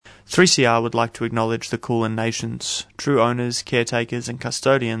3CR would like to acknowledge the Kulin Nations, true owners, caretakers and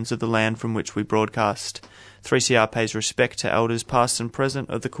custodians of the land from which we broadcast. 3CR pays respect to elders past and present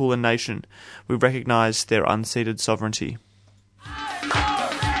of the Kulin Nation. We recognise their unceded sovereignty.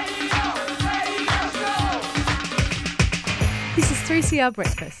 This is 3CR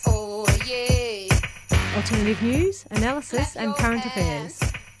Breakfast. Oh, yeah. Alternative news, analysis and current affairs.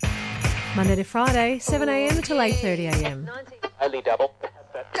 Monday to Friday, 7am till 8:30am. Only double.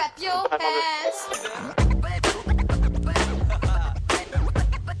 Clap your hands.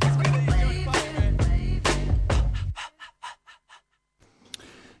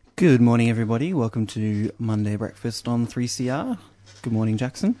 Good morning, everybody. Welcome to Monday Breakfast on 3CR. Good morning,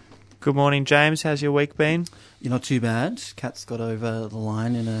 Jackson. Good morning, James. How's your week been? You're not too bad. Cats got over the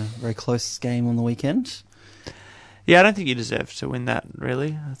line in a very close game on the weekend. Yeah, I don't think you deserved to win that,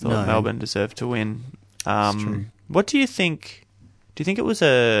 really. I thought No. Melbourne deserved to win. It's true. What do you think? Do you think it was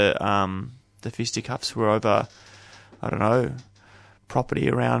the fisticuffs were over, I don't know, property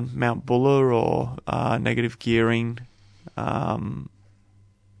around Mount Buller or negative gearing? I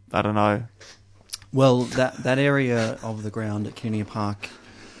don't know. Well, that area of the ground at Kenya Park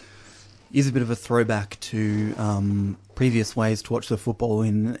is a bit of a throwback to previous ways to watch the football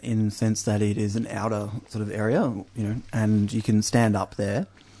in the sense that it is an outer sort of area, you know, and you can stand up there.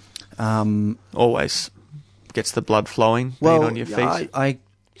 Always gets the blood flowing, being on your feet. I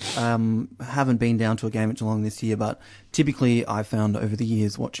haven't been down to a game at Geelong this year, but typically I found over the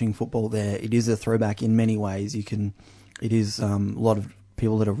years watching football there, it is a throwback in many ways. It is a lot of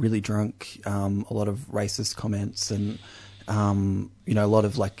people that are really drunk, a lot of racist comments, and a lot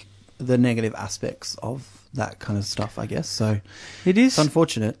of like the negative aspects of that kind of stuff, I guess. So it's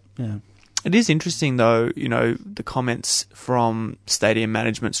unfortunate. Yeah. It is interesting, though, the comments from stadium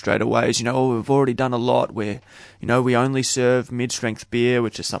management straight away is, we've already done a lot. We only serve mid-strength beer,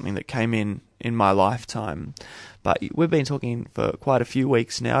 which is something that came in my lifetime. But we've been talking for quite a few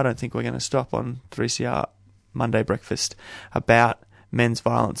weeks now. I don't think we're going to stop on 3CR Monday Breakfast about men's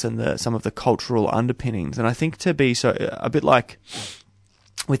violence and some of the cultural underpinnings. And I think to be a bit like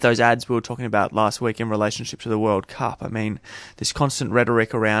with those ads we were talking about last week in relationship to the World Cup, I mean, this constant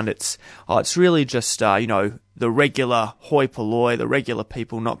rhetoric around it's really just, the regular hoi polloi, the regular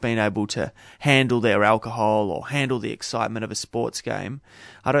people not being able to handle their alcohol or handle the excitement of a sports game.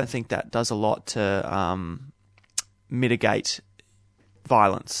 I don't think that does a lot to mitigate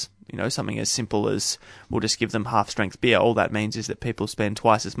violence. Something as simple as we'll just give them half-strength beer. All that means is that people spend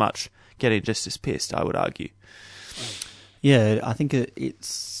twice as much getting just as pissed, I would argue. Yeah, I think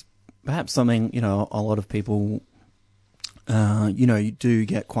it's perhaps something, a lot of people, you do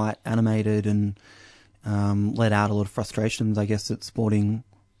get quite animated and let out a lot of frustrations, I guess, at sporting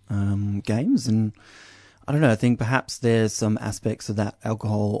games. And I don't know, I think perhaps there's some aspects of that,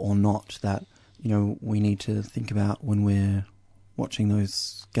 alcohol or not, that, we need to think about when we're watching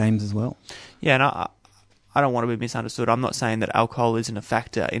those games as well. Yeah, and I don't want to be misunderstood. I'm not saying that alcohol isn't a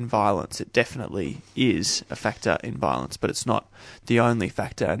factor in violence. It definitely is a factor in violence, but it's not the only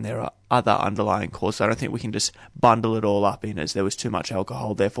factor, and there are other underlying causes. I don't think we can just bundle it all up in as there was too much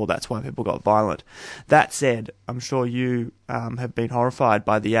alcohol, therefore that's why people got violent. That said, I'm sure you have been horrified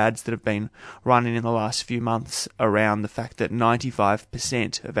by the ads that have been running in the last few months around the fact that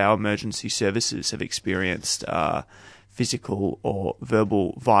 95% of our emergency services have experienced physical or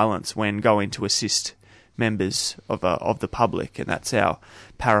verbal violence when going to assist members of the public, and that's our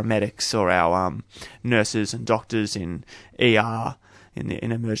paramedics or our nurses and doctors in ER,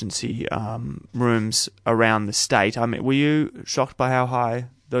 in emergency rooms around the state. I mean, were you shocked by how high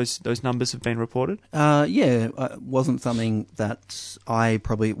those numbers have been reported? Yeah, it wasn't something that I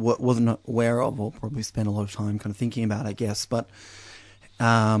probably wasn't aware of, or probably spent a lot of time kind of thinking about, I guess, but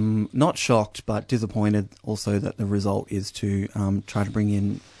not shocked, but disappointed also that the result is to try to bring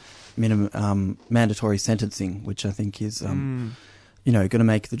in minimum mandatory sentencing, which I think is going to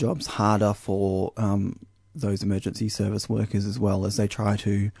make the jobs harder for those emergency service workers, as well as they try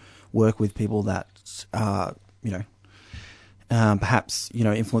to work with people that are perhaps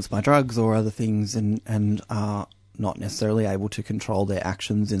influenced by drugs or other things, and are not necessarily able to control their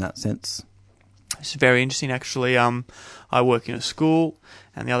actions in that sense. It's very interesting, actually. I work in a school,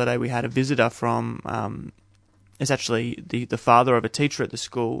 and the other day we had a visitor from is actually the father of a teacher at the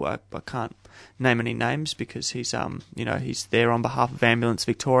school. I can't name any names because he's he's there on behalf of Ambulance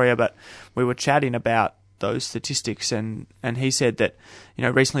Victoria, but we were chatting about those statistics, and he said that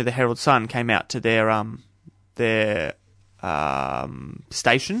recently the Herald Sun came out to their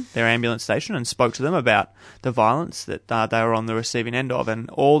station, their ambulance station, and spoke to them about the violence that they were on the receiving end of, and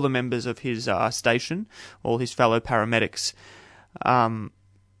all the members of his station, all his fellow paramedics,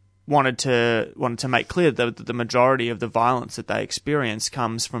 wanted to make clear that the majority of the violence that they experience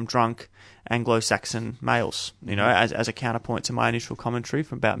comes from drunk Anglo-Saxon males, as a counterpoint to my initial commentary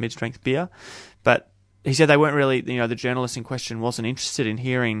from about mid-strength beer. But he said they weren't really, the journalist in question wasn't interested in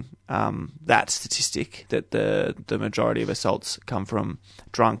hearing that statistic, that the majority of assaults come from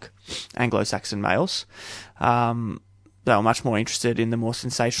drunk Anglo-Saxon males. They were much more interested in the more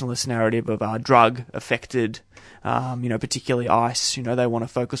sensationalist narrative of drug-affected, particularly ice, they want to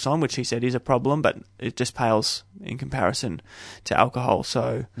focus on, which he said is a problem, but it just pales in comparison to alcohol.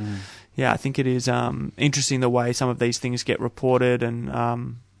 So, I think it is interesting the way some of these things get reported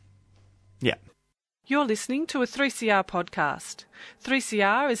and, You're listening to a 3CR podcast.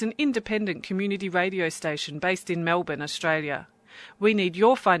 3CR is an independent community radio station based in Melbourne, Australia. We need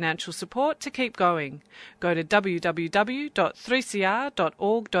your financial support to keep going. Go to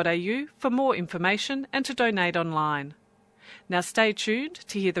www.3cr.org.au for more information and to donate online. Now stay tuned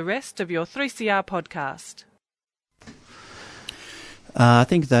to hear the rest of your 3CR podcast. I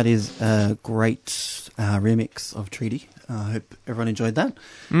think that is a great remix of Treaty. I hope everyone enjoyed that.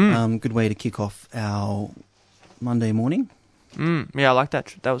 Good way to kick off our Monday morning. Yeah, I like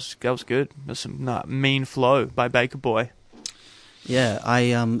that. That was good. There's some mean flow by Baker Boy. Yeah,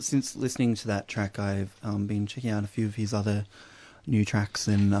 I since listening to that track, I've been checking out a few of his other new tracks,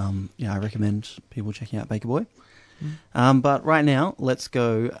 and I recommend people checking out Baker Boy. But right now, let's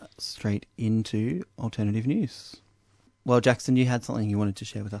go straight into alternative news. Well, Jackson, you had something you wanted to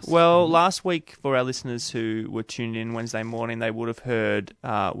share with us. Well, last week, for our listeners who were tuned in Wednesday morning, they would have heard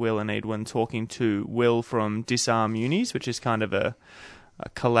Will and Edwin talking to Will from Disarm Unis, which is kind of a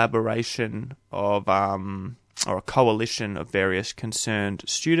collaboration of, or a coalition of various concerned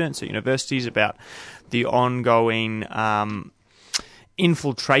students at universities about the ongoing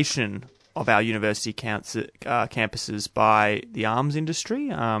infiltration of our university campuses by the arms industry.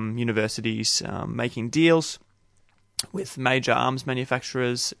 Universities making deals with major arms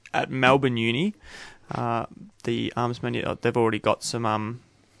manufacturers. At Melbourne Uni, they've already got some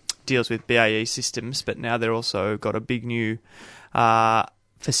deals with BAE Systems, but now they've also got a big new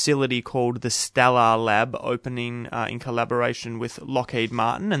facility called the Stellar Lab opening in collaboration with Lockheed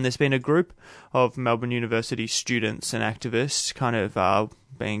Martin, and there's been a group of Melbourne University students and activists kind of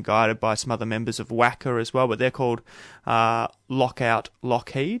being guided by some other members of WACA as well, but they're called Lockout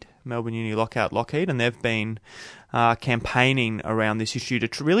Lockheed, Melbourne Uni Lockout Lockheed, and they've been campaigning around this issue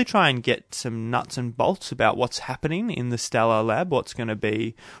to really try and get some nuts and bolts about what's happening in the Stellar Lab, what's going to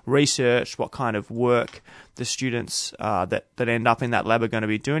be researched, what kind of work the students that end up in that lab are going to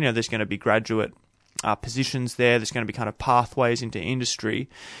be doing. There's going to be graduate positions there. There's going to be kind of pathways into industry.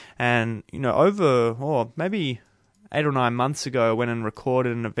 And, maybe 8 or 9 months ago, I went and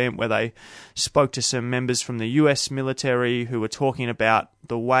recorded an event where they spoke to some members from the US military who were talking about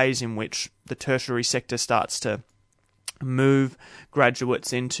the ways in which the tertiary sector starts to move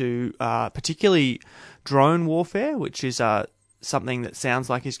graduates into particularly drone warfare, which is something that sounds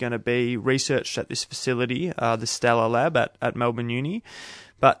like is going to be researched at this facility, the Stellar Lab at Melbourne Uni.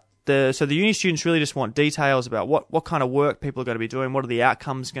 But the uni students really just want details about what kind of work people are going to be doing, what are the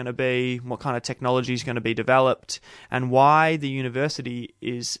outcomes going to be, what kind of technology is going to be developed, and why the university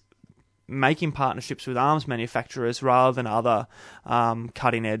is making partnerships with arms manufacturers rather than other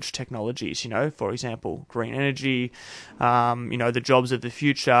cutting-edge technologies, for example, green energy, the jobs of the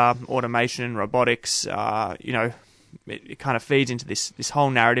future, automation, robotics, it kind of feeds into this whole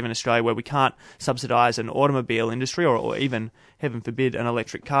narrative in Australia where we can't subsidise an automobile industry or even, heaven forbid, an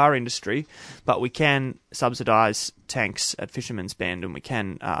electric car industry, but we can subsidise tanks at Fisherman's Bend, and we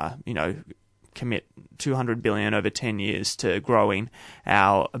can, commit $200 billion over 10 years to growing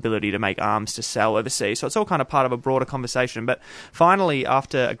our ability to make arms to sell overseas. So it's all kind of part of a broader conversation. But finally,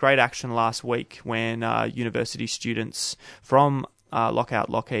 after a great action last week when university students from Lockout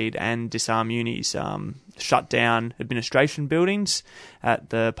Lockheed and Disarm Unis shut down administration buildings at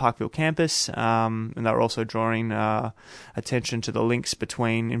the Parkville campus, and they were also drawing attention to the links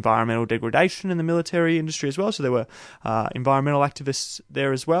between environmental degradation and the military industry as well. So there were environmental activists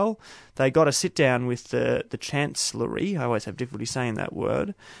there as well. They got a sit down with the Chancellery. I always have difficulty saying that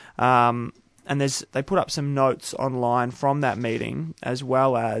word. And they put up some notes online from that meeting, as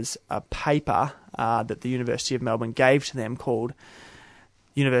well as a paper that the University of Melbourne gave to them called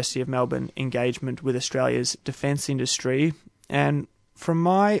University of Melbourne Engagement with Australia's Defence Industry. And from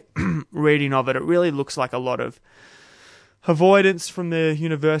my reading of it, it really looks like a lot of avoidance from the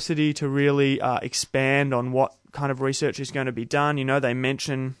university to really expand on what kind of research is going to be done. They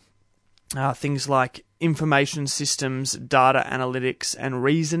mention Things like information systems, data analytics and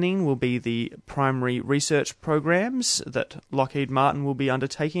reasoning will be the primary research programs that Lockheed Martin will be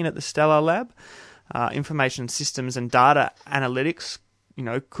undertaking at the Stellar Lab. Information systems and data analytics,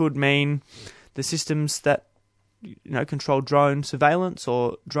 could mean the systems that, control drone surveillance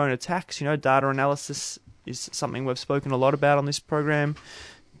or drone attacks. Data analysis is something we've spoken a lot about on this program,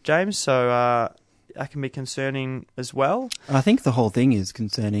 James. So that can be concerning as well. I think the whole thing is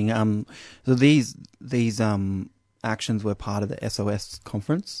concerning. So these actions were part of the SOS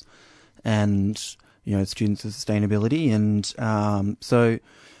conference, and Students of Sustainability, and so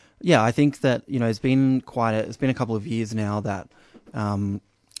yeah, I think that it's been a couple of years now that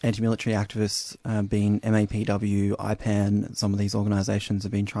anti-military activists, being MAPW, IPAN, some of these organisations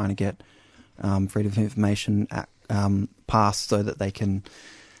have been trying to get Freedom of Information passed so that they can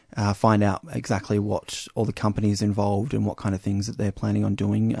find out exactly what all the companies involved and what kind of things that they're planning on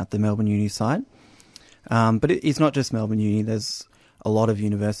doing at the Melbourne Uni site. But it's not just Melbourne Uni. There's a lot of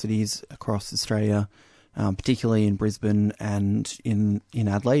universities across Australia, particularly in Brisbane and in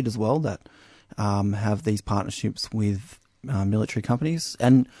Adelaide as well, that have these partnerships with military companies.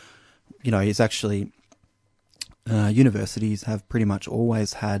 And, it's actually universities have pretty much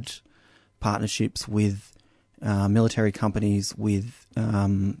always had partnerships with military companies, with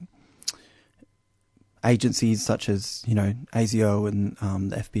agencies such as ASIO and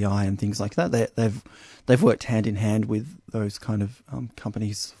the FBI and things like that. They've worked hand in hand with those kind of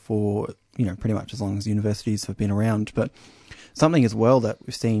companies for pretty much as long as universities have been around. But something as well that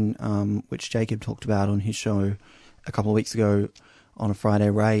we've seen, which Jacob talked about on his show a couple of weeks ago on a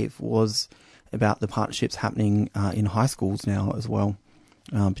Friday Rave, was about the partnerships happening in high schools now as well.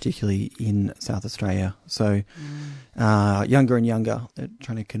 Particularly in South Australia. So younger and younger, they're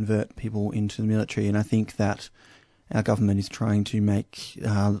trying to convert people into the military. And I think that our government is trying to make,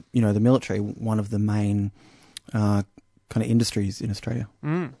 the military one of the main kind of industries in Australia,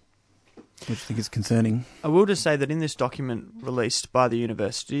 which I think is concerning. I will just say that in this document released by the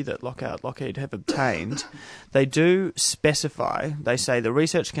university that Lockheed have obtained, they do specify, they say the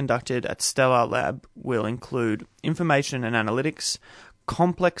research conducted at Stellar Lab will include information and analytics,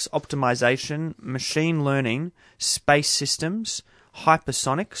 complex optimization, machine learning, space systems,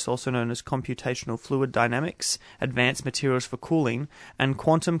 hypersonics, also known as computational fluid dynamics, advanced materials for cooling, and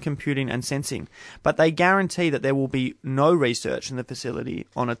quantum computing and sensing. But they guarantee that there will be no research in the facility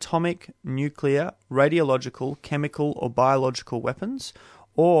on atomic, nuclear, radiological, chemical or biological weapons,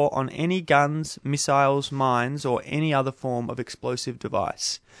 or on any guns, missiles, mines, or any other form of explosive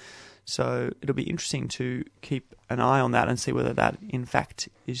device. So it'll be interesting to keep an eye on that and see whether that, in fact,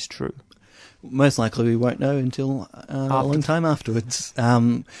 is true. Most likely we won't know until a long time afterwards.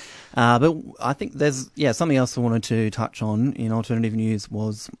 But I think there's something else I wanted to touch on in alternative news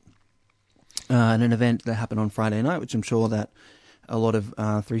was an event that happened on Friday night, which I'm sure that a lot of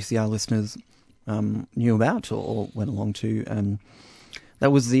 3CR listeners knew about or went along to. And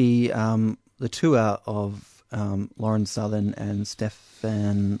that was the tour of Lauren Southern and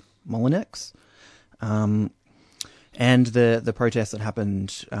Stefan Molinex, and the protest that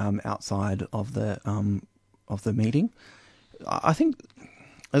happened outside of the meeting. I think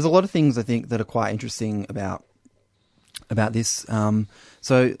there's a lot of things I think that are quite interesting about this.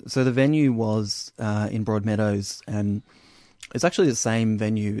 So the venue was in Broadmeadows, and it's actually the same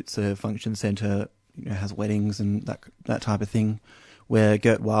venue. It's a function centre, has weddings and that type of thing, where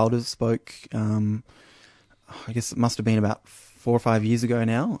Geert Wilders spoke. I guess it must have been about 4 or 5 years ago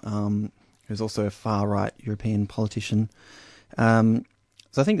now, who's also a far-right European politician. So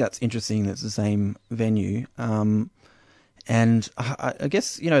I think that's interesting that it's the same venue. And I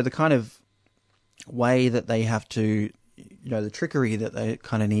guess, the kind of way that they have to, the trickery that they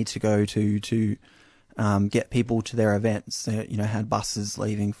kind of need to go to get people to their events. They, had buses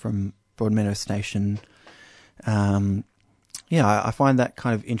leaving from Broadmeadows Station. I find that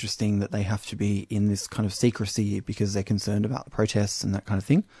kind of interesting that they have to be in this kind of secrecy because they're concerned about the protests and that kind of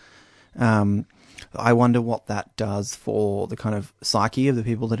thing. I wonder what that does for the kind of psyche of the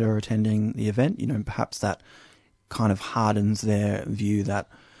people that are attending the event. Perhaps that kind of hardens their view that,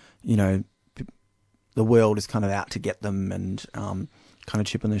 the world is kind of out to get them and kind of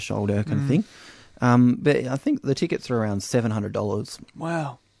chip on their shoulder kind of thing. But I think the tickets are around $700.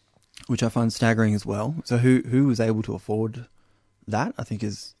 Wow. Which I find staggering as well. So who was able to afford that, I think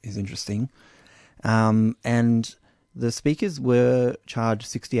is interesting. And the speakers were charged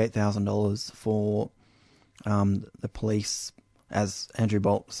 $68,000 for the police, as Andrew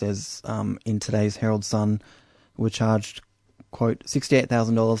Bolt says in today's Herald Sun, were charged, quote,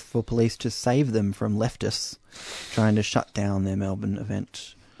 $68,000 for police to save them from leftists trying to shut down their Melbourne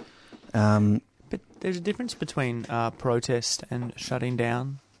event. But there's a difference between protest and shutting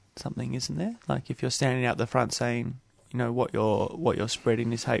down something, isn't there? Like if you're standing out the front saying, you know, what you're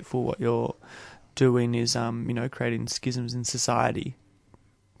spreading is hateful, what you're doing is, you know, creating schisms in society.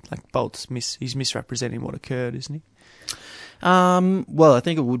 Like Bolt's he's misrepresenting what occurred, isn't he? Well, I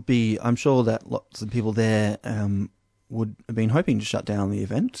think it would be. I'm sure that lots of people there would have been hoping to shut down the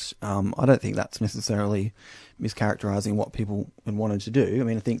event. I don't think that's necessarily mischaracterising what people had wanted to do. I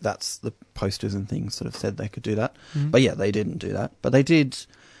mean, I think that's the posters and things sort of said they could do that. But yeah, they didn't do that. But they did.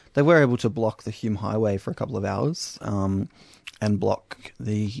 They were able to block the Hume Highway for a couple of hours and block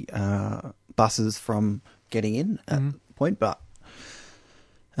the buses from getting in at the point. But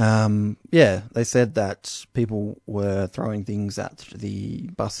yeah, they said that people were throwing things at the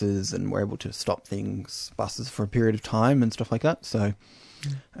buses and were able to stop buses for a period of time and stuff like that. So,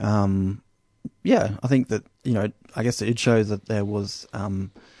 yeah, I think that, you know, I guess it shows that there was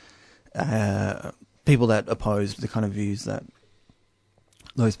people that opposed the kind of views that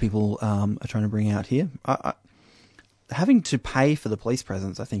those people are trying to bring out here. Having to pay for the police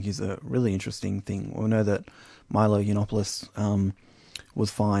presence, I think, is a really interesting thing. We know that Milo Yiannopoulos was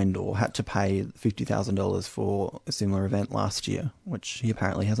fined or had to pay $50,000 for a similar event last year, which he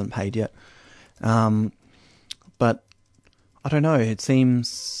apparently hasn't paid yet. But I don't know. It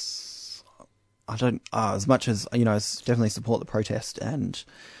seems as much as, you know, I definitely support the protest and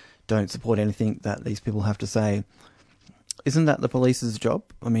don't support anything that these people have to say. Isn't that the police's job?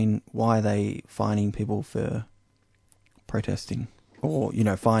 I mean, why are they fining people for protesting, or, you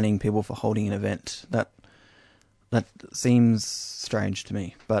know, fining people for holding an event? That seems strange to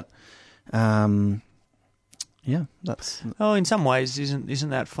me. But yeah, that's. Oh, in some ways, isn't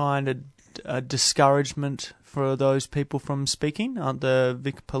that fine a discouragement for those people from speaking? Aren't the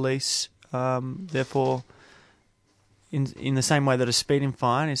Vic Police therefore? In the same way that a speeding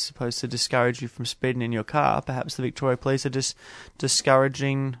fine is supposed to discourage you from speeding in your car, perhaps the Victoria Police are just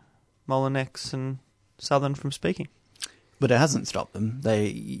discouraging Molinex and Southern from speaking. But it hasn't stopped them. What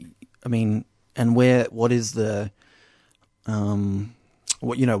is the,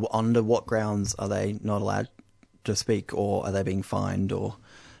 under what grounds are they not allowed to speak, or are they being fined, or,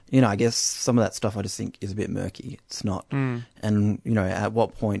 you know, I guess some of that stuff I just think is a bit murky. It's not. And, you know, at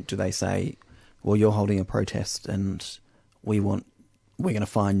what point do they say, well, you're holding a protest and we're going to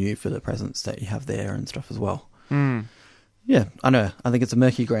fine you for the presence that you have there and stuff as well. Yeah, I know. I think it's a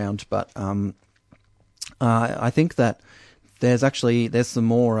murky ground, but I think that there's some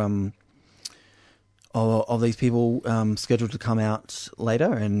more of these people scheduled to come out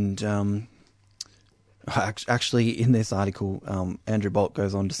later. And actually, in this article, Andrew Bolt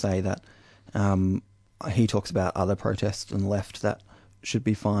goes on to say that he talks about other protests on the left that should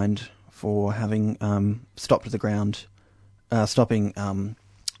be fined for having stopping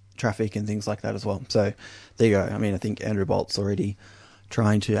traffic and things like that as well. So there you go. I mean, I think Andrew Bolt's already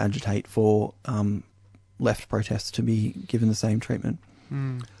trying to agitate for left protests to be given the same treatment.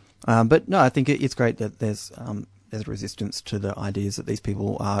 But no, I think it's great that there's resistance to the ideas that these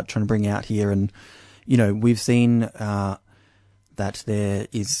people are trying to bring out here. And, you know, we've seen that there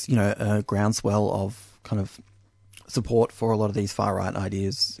is, you know, a groundswell of kind of support for a lot of these far-right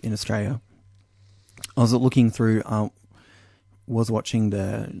ideas in Australia. I was looking through, was watching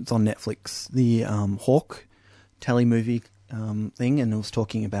it's on Netflix, the Hawke telemovie thing, and it was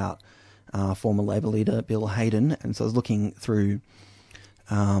talking about former Labor leader Bill Hayden, and so I was looking through,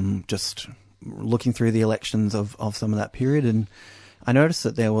 just looking through the elections of some of that period, and I noticed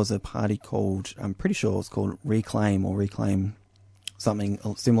that there was a party called, I'm pretty sure it was called Reclaim, or Reclaim something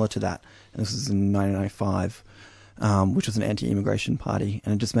similar to that, and this was in 1995, which was an anti-immigration party,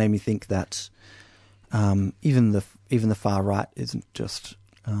 and it just made me think that even the far right isn't just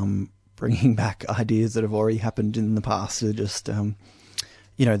bringing back ideas that have already happened in the past. They're just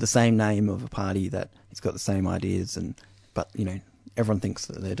you know, the same name of a party that it's got the same ideas, but you know, everyone thinks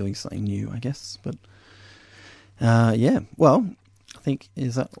that they're doing something new, I guess. But yeah, well, I think,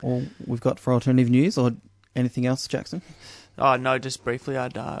 is that all we've got for alternative news, or anything else, Jackson? Oh no, just briefly,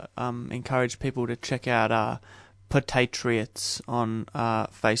 I'd encourage people to check out Potatriots on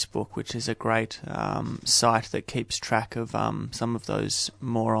Facebook, which is a great site that keeps track of some of those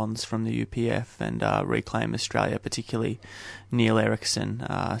morons from the UPF and Reclaim Australia, particularly Neil Erickson.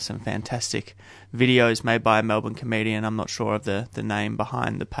 Some fantastic videos made by a Melbourne comedian. I'm not sure of the name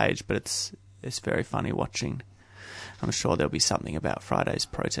behind the page, but it's very funny watching. I'm sure there'll be something about Friday's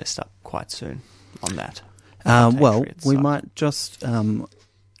protest up quite soon on that. Well, we might just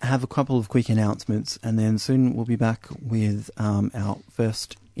have a couple of quick announcements, and then soon we'll be back with our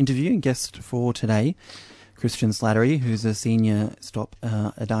first interview and guest for today, Christian Slattery, who's a senior Stop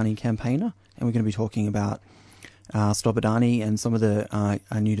Adani campaigner, and we're going to be talking about Stop Adani and some of the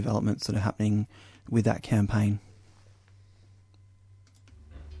new developments that are happening with that campaign.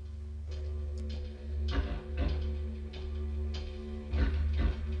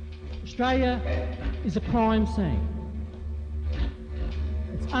 Australia is a crime scene.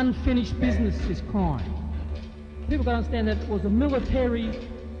 It's unfinished business, this crime. People don't understand that it was a military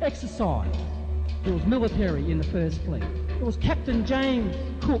exercise. It was military in the First Fleet. It was Captain James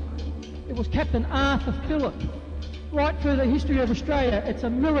Cook. It was Captain Arthur Phillip. Right through the history of Australia, it's a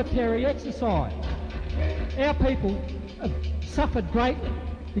military exercise. Our people have suffered greatly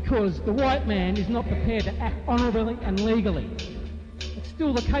because the white man is not prepared to act honourably and legally. It's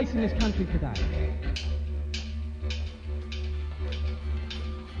still the case in this country today.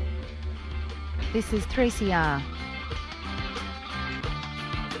 This is 3CR.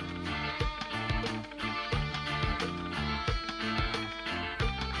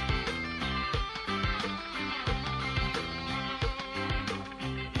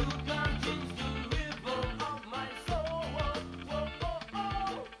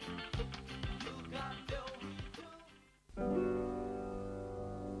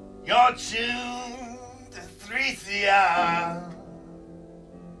 You're tuned to 3CR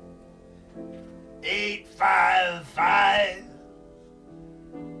 855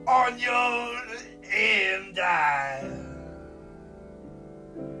 on your AM dial.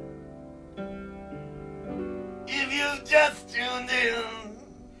 If you've just tuned in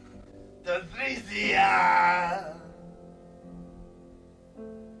to 3CR,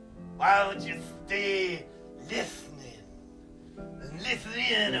 why don't you stay listening?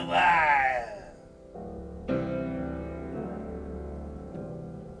 Listen a while.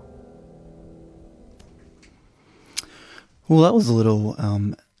 Well, that was a little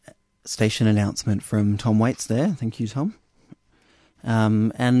station announcement from Tom Waits there. Thank you, Tom.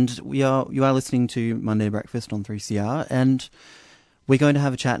 And you are listening to Monday Breakfast on 3CR, and we're going to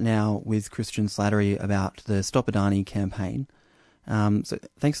have a chat now with Christian Slattery about the Stop Adani campaign. So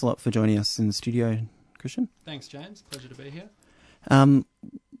thanks a lot for joining us in the studio, Christian. Thanks, James. Pleasure to be here.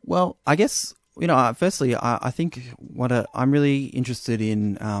 Well, I guess, firstly, I think I'm really interested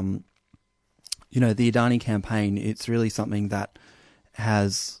in, the Adani campaign. It's really something that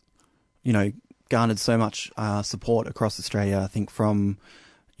has, garnered so much support across Australia. I think from,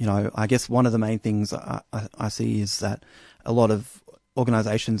 I guess one of the main things I see is that a lot of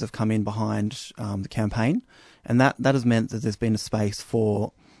organisations have come in behind the campaign, and that has meant that there's been a space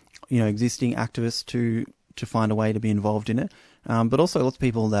for, existing activists to find a way to be involved in it. But also lots of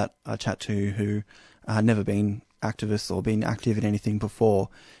people that I chat to who had never been activists or been active in anything before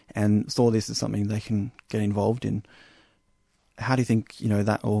and saw this as something they can get involved in. How do you think,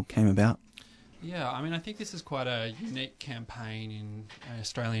 that all came about? Yeah, I think this is quite a unique campaign in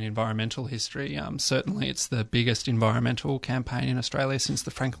Australian environmental history. Certainly it's the biggest environmental campaign in Australia since the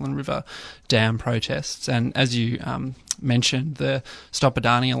Franklin River Dam protests. And as you mentioned, the Stop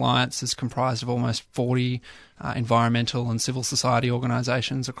Adani Alliance is comprised of almost 40 environmental and civil society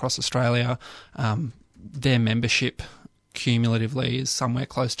organisations across Australia. Their membership cumulatively is somewhere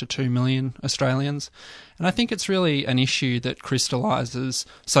close to 2 million Australians. And I think it's really an issue that crystallises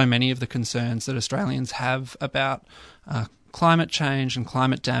so many of the concerns that Australians have about climate change and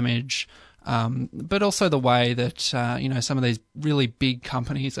climate damage, but also the way that, some of these really big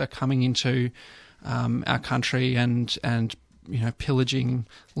companies are coming into our country and pillaging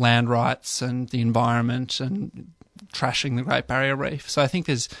land rights and the environment and trashing the Great Barrier Reef. So I think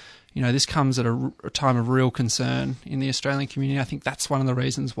there's, this comes at a time of real concern in the Australian community. I think that's one of the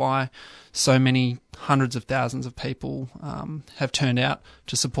reasons why so many hundreds of thousands of people have turned out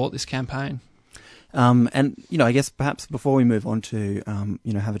to support this campaign. And, I guess perhaps before we move on to,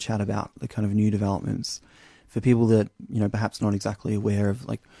 have a chat about the kind of new developments, for people that, perhaps not exactly aware of,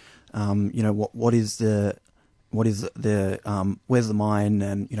 where's the mine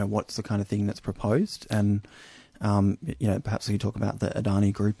and, what's the kind of thing that's proposed, and perhaps we could talk about the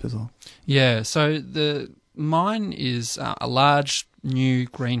Adani Group as well. Yeah, so the mine is a large new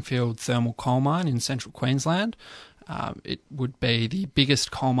greenfield thermal coal mine in central Queensland. It would be the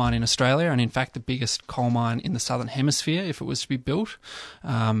biggest coal mine in Australia, and in fact the biggest coal mine in the Southern Hemisphere if it was to be built.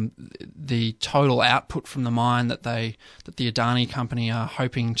 The total output from the mine that the Adani company are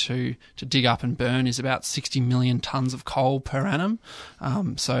hoping to dig up and burn is about 60 million tonnes of coal per annum.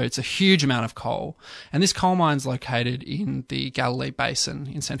 So it's a huge amount of coal. And this coal mine is located in the Galilee Basin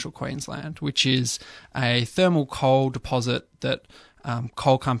in central Queensland, which is a thermal coal deposit that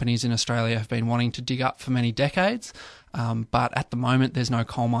coal companies in Australia have been wanting to dig up for many decades, but at the moment there's no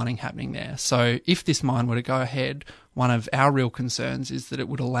coal mining happening there. So if this mine were to go ahead, one of our real concerns is that it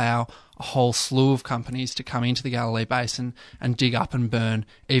would allow a whole slew of companies to come into the Galilee Basin and dig up and burn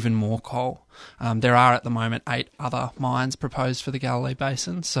even more coal. There are at the moment 8 other mines proposed for the Galilee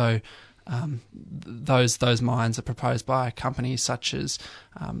Basin, so those mines are proposed by companies such as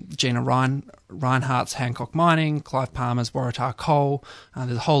Gina Reinhardt's Hancock Mining, Clive Palmer's Waratah Coal.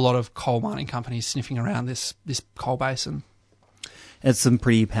 There's a whole lot of coal mining companies sniffing around this coal basin. It's some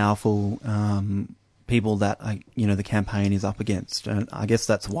pretty powerful people that the campaign is up against, and I guess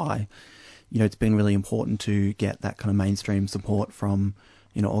that's why it's been really important to get that kind of mainstream support from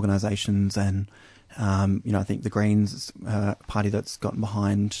organisations and I think the Greens party that's gotten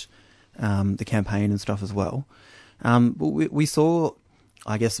behind the campaign and stuff as well. But we saw,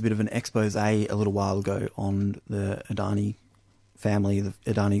 I guess, a bit of an expose a little while ago on the Adani family, the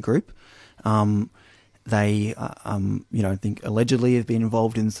Adani group. They, I think allegedly have been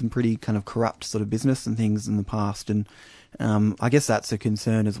involved in some pretty kind of corrupt sort of business and things in the past. And I guess that's a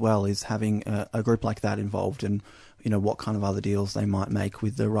concern as well, is having a group like that involved and, what kind of other deals they might make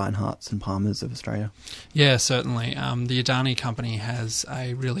with the Reinhardts and Palmers of Australia. Yeah, certainly. The Adani company has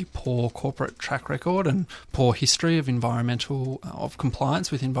a really poor corporate track record and poor history of of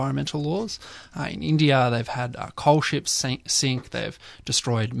compliance with environmental laws. In India, they've had coal ships sink. They've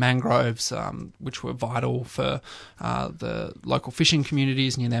destroyed mangroves, which were vital for the local fishing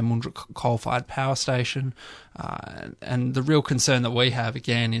communities near their Mundra coal-fired power station. And the real concern that we have,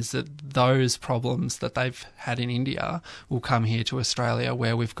 again, is that those problems that they've had in India will come here to Australia,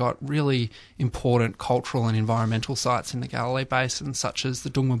 where we've got really important cultural and environmental sites in the Galilee Basin, such as the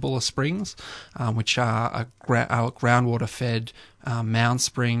Dungmabulla Springs, which are a groundwater-fed mound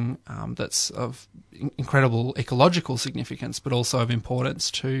spring that's of incredible ecological significance, but also of importance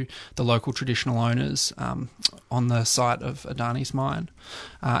to the local traditional owners on the site of Adani's mine.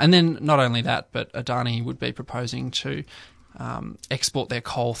 And then not only that, but Adani would be proposing to export their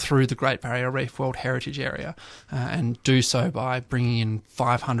coal through the Great Barrier Reef World Heritage Area and do so by bringing in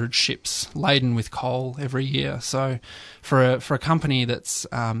 500 ships laden with coal every year. So for a company that's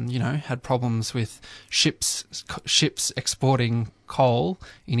had problems with ships exporting coal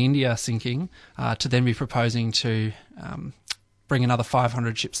in India sinking, to then be proposing to bring another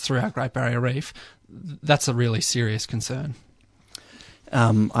 500 ships through our Great Barrier Reef, that's a really serious concern.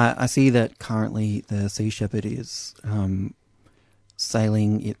 I see that currently the Sea Shepherd is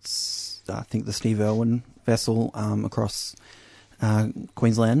sailing I think the Steve Irwin vessel across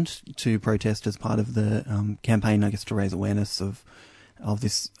Queensland to protest as part of the campaign, I guess, to raise awareness of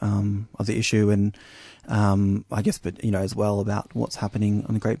this of the issue, and I guess, but as well about what's happening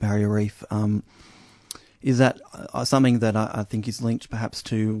on the Great Barrier Reef. Is that something that I think is linked perhaps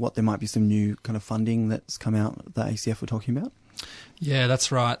to what there might be some new kind of funding that's come out that ACF were talking about? Yeah,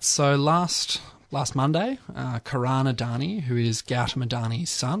 that's right. So last Monday, Karan Adani, who is Gautam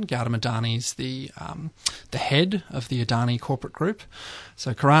Adani's son. Gautam Adani's the head of the Adani corporate group.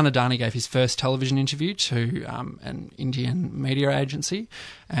 So Karan Adani gave his first television interview to an Indian media agency,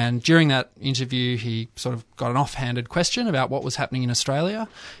 and during that interview he sort of got an offhanded question about what was happening in Australia,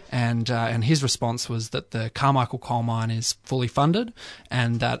 and his response was that the Carmichael coal mine is fully funded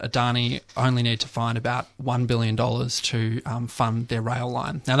and that Adani only need to find about $1 billion to fund their rail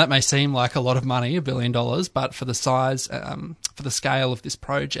line. Now that may seem like a lot of money, $1 billion, but for the size, for the scale of this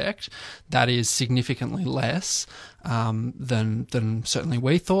project, that is significantly less than certainly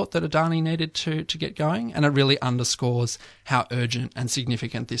we thought that Adani needed to get going, and it really underscores how urgent and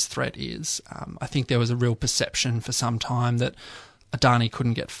significant this threat is. I think there was a real perception for some time that Adani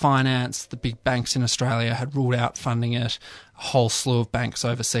couldn't get finance. The big banks in Australia had ruled out funding it. A whole slew of banks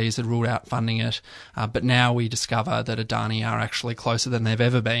overseas had ruled out funding it. But now we discover that Adani are actually closer than they've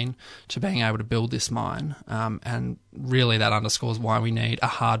ever been to being able to build this mine. And really that underscores why we need a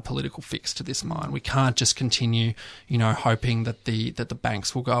hard political fix to this mine. We can't just continue, hoping that the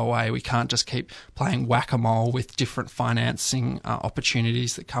banks will go away. We can't just keep playing whack-a-mole with different financing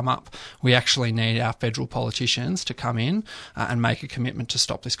opportunities that come up. We actually need our federal politicians to come in and make a commitment to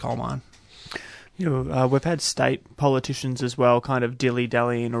stop this coal mine. We've had state politicians as well kind of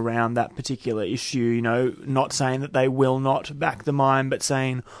dilly-dallying around that particular issue, not saying that they will not back the mine, but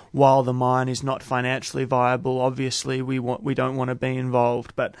saying while the mine is not financially viable, obviously we don't want to be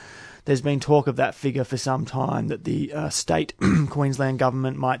involved. But there's been talk of that figure for some time, that the state Queensland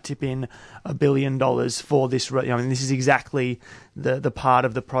government might tip in $1 billion for this. This is exactly the part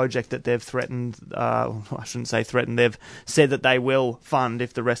of the project that they've threatened. I shouldn't say threatened. They've said that they will fund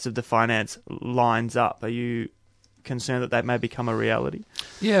if the rest of the finance lines up. Are you concerned that may become a reality?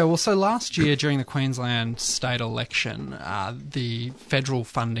 Yeah, well, so last year during the Queensland state election, the federal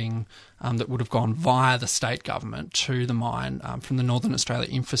funding that would have gone via the state government to the mine from the Northern Australia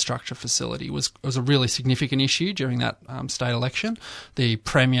Infrastructure Facility was a really significant issue during that state election. The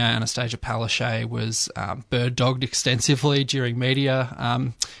Premier, Anastasia Palaszczuk, was bird-dogged extensively during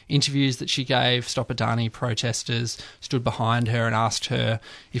media interviews that she gave. Stop Adani protesters stood behind her and asked her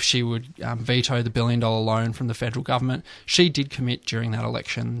if she would veto the $1 billion loan from the federal government. She did commit during that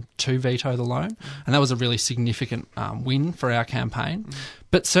election to veto the loan, and that was a really significant win for our campaign.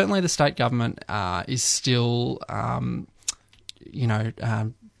 But certainly the state government is still,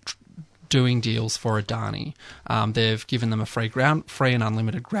 doing deals for Adani. They've given them a free and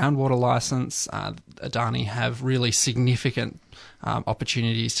unlimited groundwater licence. Adani have really significant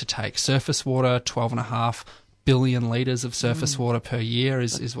opportunities to take surface water. 12.5 billion litres of surface water per year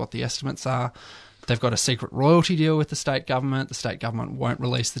is what the estimates are. They've got a secret royalty deal with the state government. The state government won't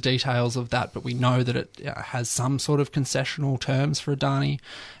release the details of that, but we know that it has some sort of concessional terms for Adani.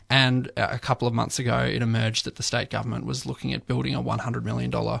 And a couple of months ago, it emerged that the state government was looking at building a $100 million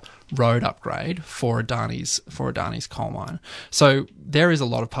road upgrade for Adani's coal mine. So there is a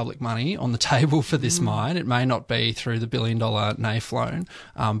lot of public money on the table for this mine. It may not be through the $1 billion NAIF loan,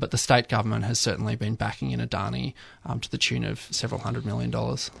 but the state government has certainly been backing in Adani to the tune of several $100 million.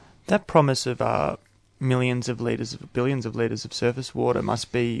 That promise of billions of litres of surface water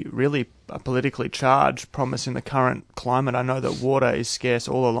must be really a politically charged promise in the current climate. I know that water is scarce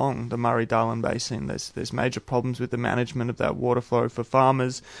all along the Murray-Darling Basin. There's major problems with the management of that water flow for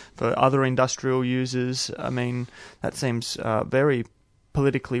farmers, for other industrial users. I mean, that seems very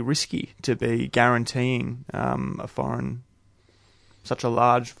politically risky to be guaranteeing such a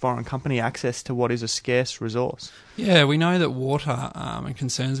large foreign company access to what is a scarce resource. Yeah, we know that water and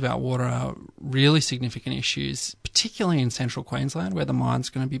concerns about water are really significant issues, particularly in central Queensland where the mine's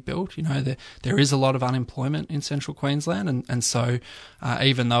going to be built. You know, there is a lot of unemployment in central Queensland, and so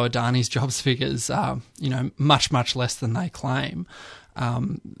even though Adani's jobs figures are, much, much less than they claim,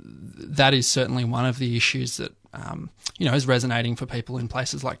 that is certainly one of the issues that is resonating for people in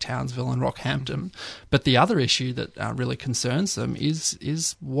places like Townsville and Rockhampton. But the other issue that really concerns them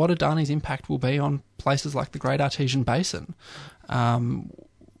is what Adani's impact will be on places like the Great Artesian Basin.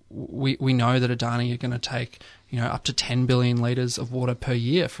 We know that Adani are going to take up to 10 billion litres of water per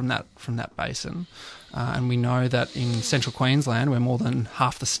year from that basin, and we know that in central Queensland, where more than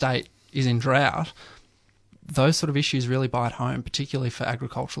half the state is in drought, those sort of issues really bite home, particularly for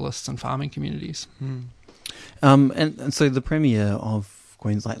agriculturalists and farming communities. And so the Premier of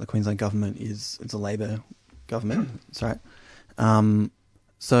Queensland, the Queensland government, it's a Labor government. That's right.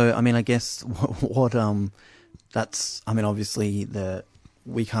 So, I mean, I guess obviously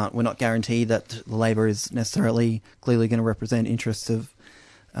we're not guaranteed that the Labor is necessarily clearly going to represent interests of,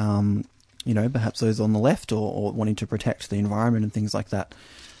 perhaps those on the left or wanting to protect the environment and things like that.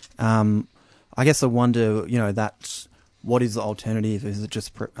 I guess I wonder, what is the alternative? Is it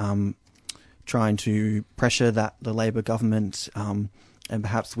just trying to pressure the Labor government, and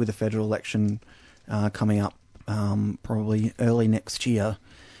perhaps with a federal election coming up probably early next year,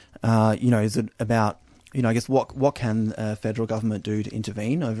 is it about, I guess what can a federal government do to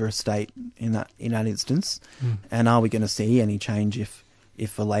intervene over a state in that instance, and are we going to see any change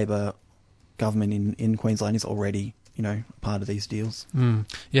if a Labor government in Queensland is already part of these deals?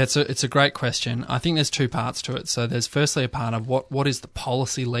 Yeah, it's a great question. I think there's two parts to it. So there's firstly a part of what is the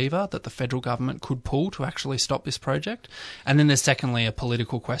policy lever that the federal government could pull to actually stop this project, and then there's secondly a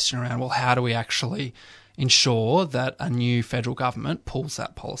political question around, well, how do we actually ensure that a new federal government pulls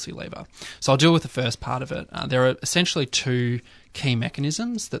that policy lever? So I'll deal with the first part of it. There are essentially two key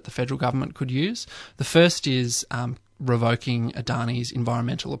mechanisms that the federal government could use. The first is revoking Adani's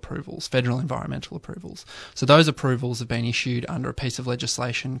environmental approvals, federal environmental approvals. So those approvals have been issued under a piece of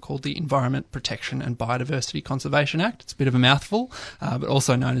legislation called the Environment Protection and Biodiversity Conservation Act. It's a bit of a mouthful, but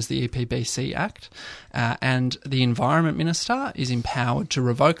also known as the EPBC Act. And the Environment Minister is empowered to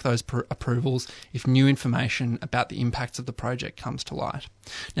revoke those approvals if new information about the impacts of the project comes to light.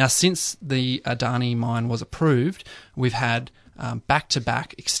 Now, since the Adani mine was approved, we've had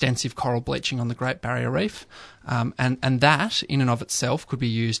back-to-back extensive coral bleaching on the Great Barrier Reef, and that in and of itself could be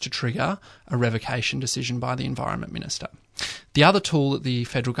used to trigger a revocation decision by the Environment Minister. The other tool that the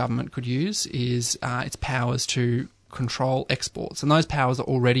federal government could use is its powers to control exports, and those powers are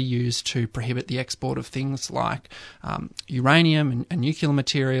already used to prohibit the export of things like uranium and nuclear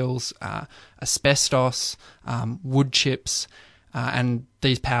materials, asbestos, wood chips, and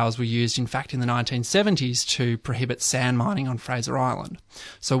these powers were used, in fact, in the 1970s to prohibit sand mining on Fraser Island.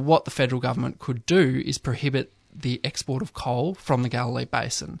 So what the federal government could do is prohibit the export of coal from the Galilee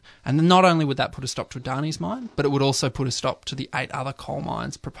Basin. And then not only would that put a stop to Adani's mine, but it would also put a stop to the 8 other coal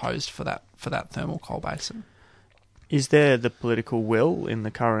mines proposed for that thermal coal basin. Is there the political will in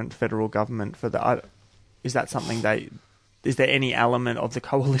the current federal government for that? Is that something is there any element of the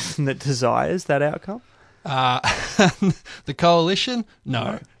coalition that desires that outcome? The coalition?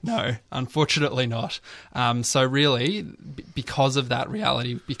 No, unfortunately not. So really, because of that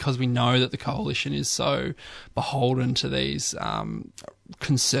reality, because we know that the coalition is so beholden to these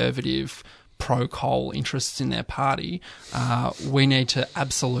conservative pro-coal interests in their party, we need to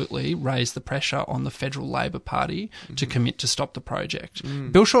absolutely raise the pressure on the federal Labor Party to commit to stop the project.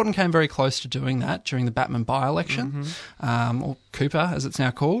 Bill Shorten came very close to doing that during the Batman by-election, or Cooper as it's now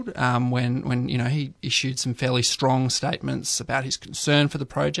called, when he issued some fairly strong statements about his concern for the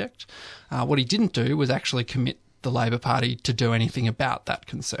project. What he didn't do was actually commit the Labor Party to do anything about that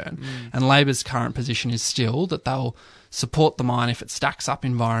concern. And Labor's current position is still that they'll support the mine if it stacks up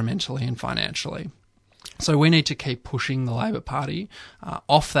environmentally and financially. So we need to keep pushing the Labor Party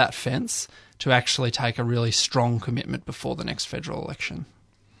off that fence to actually take a really strong commitment before the next federal election.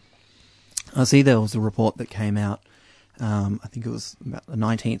 I see there was a report that came out, I think it was about the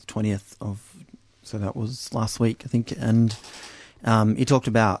 19th, 20th so that was last week, I think, and he's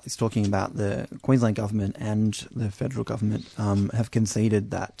talking about the Queensland government and the federal government have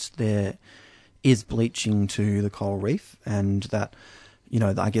conceded that there is bleaching to the coral reef, and that,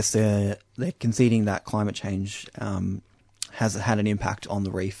 I guess they're conceding that climate change has had an impact on the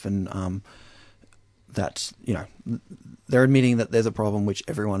reef, and that, they're admitting that there's a problem which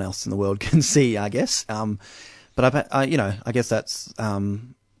everyone else in the world can see, I guess. But I guess that's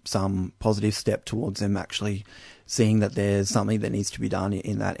some positive step towards them actually seeing that there's something that needs to be done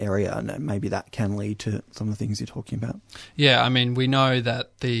in that area, and maybe that can lead to some of the things you're talking about. Yeah, I mean, we know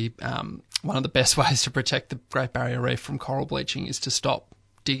that the one of the best ways to protect the Great Barrier Reef from coral bleaching is to stop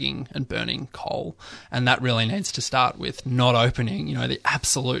digging and burning coal, and that really needs to start with not opening. The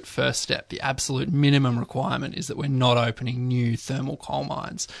absolute first step, the absolute minimum requirement is that we're not opening new thermal coal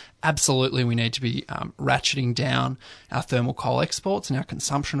mines. Absolutely, we need to be ratcheting down our thermal coal exports and our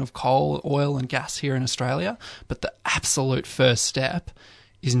consumption of coal, oil and gas here in Australia, but the absolute first step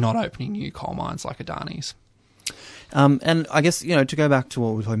is not opening new coal mines like Adani's. And I guess, to go back to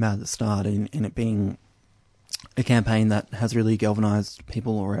what we were talking about at the start, in it being a campaign that has really galvanised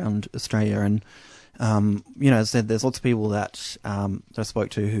people around Australia, and as I said, there's lots of people that I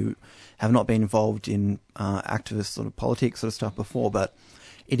spoke to who have not been involved in activist sort of politics sort of stuff before, but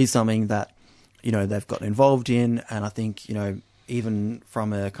it is something that they've gotten involved in, and I think even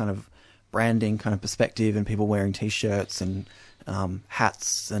from a kind of branding kind of perspective, and people wearing t-shirts and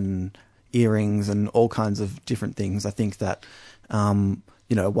hats and earrings and all kinds of different things, I think that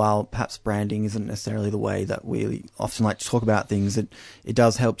while perhaps branding isn't necessarily the way that we often like to talk about things, it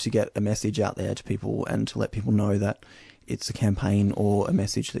does help to get a message out there to people and to let people know that it's a campaign or a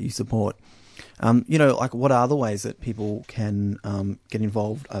message that you support. What are the ways that people can get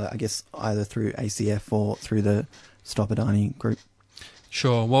involved, I guess, either through ACF or through the Stop Adani group?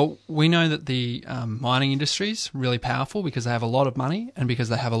 Sure. Well, we know that the mining industry is really powerful because they have a lot of money and because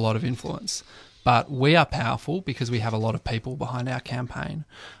they have a lot of influence. But we are powerful because we have a lot of people behind our campaign.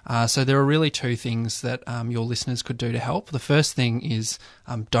 So there are really two things that your listeners could do to help. The first thing is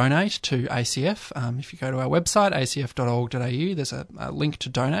donate to ACF. If you go to our website, acf.org.au, there's a link to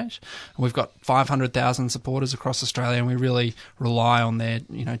donate. We've got 500,000 supporters across Australia, and we really rely on their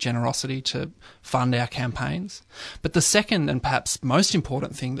generosity to fund our campaigns. But the second and perhaps most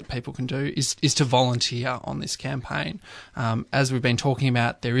important thing that people can do is to volunteer on this campaign. As we've been talking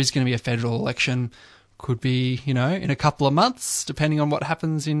about, there is going to be a federal election. Could be, in a couple of months, depending on what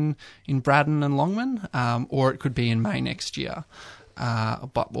happens in Braddon and Longman, or it could be in May next year,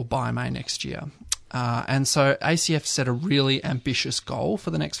 or by May next year. And so ACF set a really ambitious goal for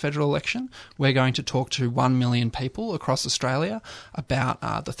the next federal election. We're going to talk to 1 million people across Australia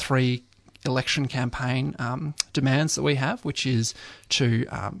about the 3 election campaign demands that we have, which is to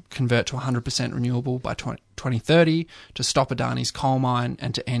convert to 100% renewable by 2030, to stop Adani's coal mine,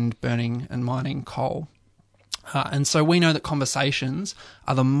 and to end burning and mining coal. And so we know that conversations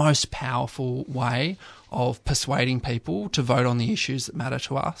are the most powerful way of persuading people to vote on the issues that matter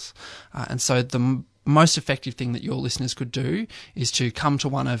to us. And so the most effective thing that your listeners could do is to come to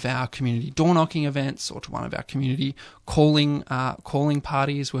one of our community door knocking events, or to one of our community calling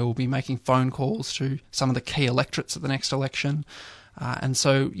parties, where we'll be making phone calls to some of the key electorates at the next election. And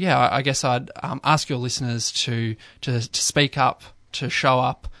so, I guess I'd ask your listeners to speak up, to show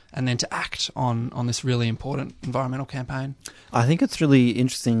up, and then to act on this really important environmental campaign. I think it's really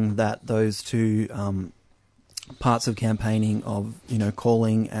interesting that those two parts of campaigning of,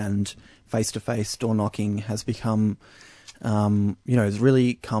 calling and face-to-face door knocking has become, has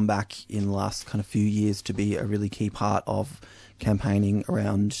really come back in the last kind of few years to be a really key part of campaigning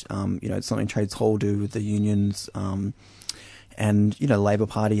around, it's something Trades Hall do with the unions, and, the Labor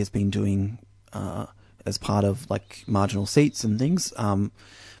Party has been doing as part of like marginal seats and things,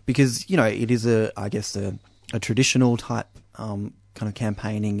 because, it is a traditional type kind of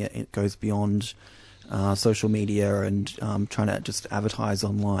campaigning. It goes beyond social media and trying to just advertise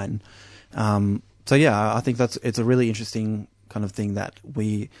online. I think it's a really interesting kind of thing that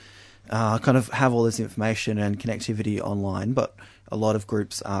we kind of have all this information and connectivity online, but a lot of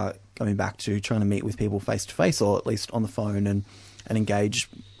groups are going back to trying to meet with people face to face, or at least on the phone, and engage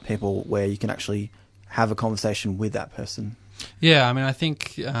people where you can actually have a conversation with that person. Yeah, I mean, I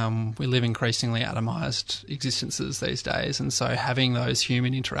think we live increasingly atomised existences these days, and so having those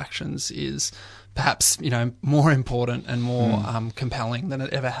human interactions is perhaps, more important and more compelling than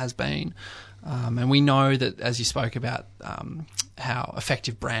it ever has been. And we know that, as you spoke about, how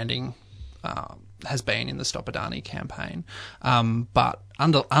effective branding has been in the Stop Adani campaign. But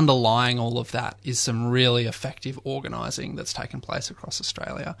underlying all of that is some really effective organising that's taken place across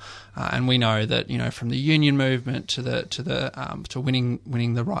Australia. And we know that, from the union movement to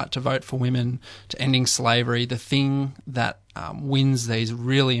winning the right to vote for women, to ending slavery, the thing that wins these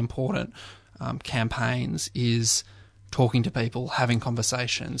really important campaigns is talking to people, having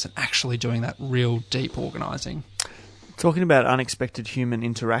conversations, and actually doing that real deep organising. Talking about unexpected human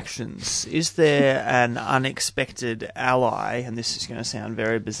interactions, is there an unexpected ally? And this is going to sound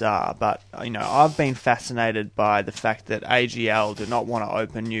very bizarre, but I've been fascinated by the fact that AGL do not want to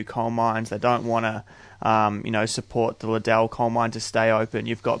open new coal mines. They don't want to support the Liddell coal mine to stay open.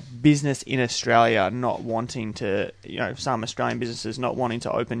 You've got business in Australia not wanting to, some Australian businesses not wanting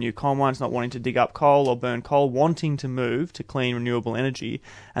to open new coal mines, not wanting to dig up coal or burn coal, wanting to move to clean renewable energy.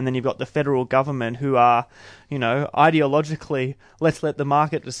 And then you've got the federal government who are, ideologically, let's let the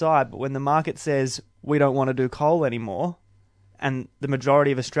market decide. But when the market says we don't want to do coal anymore, and the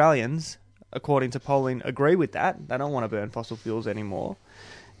majority of Australians, according to polling, agree with that, they don't want to burn fossil fuels anymore.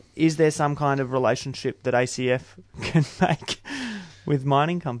 Is there some kind of relationship that ACF can make with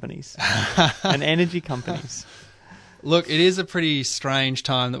mining companies and energy companies? Look, it is a pretty strange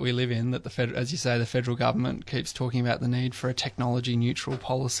time that we live in, that as you say, the federal government keeps talking about the need for a technology-neutral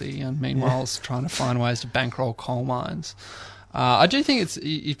policy, and meanwhile is trying to find ways to bankroll coal mines. I do think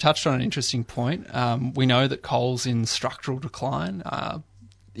you've touched on an interesting point. We know that coal's in structural decline.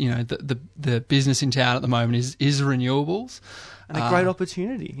 The business in town at the moment is renewables. And a great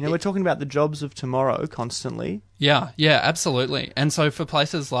opportunity. We're talking about the jobs of tomorrow constantly. Yeah, absolutely. And so for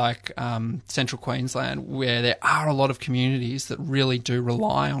places like central Queensland, where there are a lot of communities that really do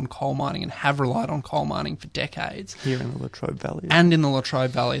rely on coal mining and have relied on coal mining for decades. Here in the Latrobe Valley. And in the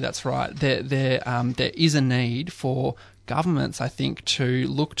Latrobe Valley, that's right. There is a need for governments, I think, to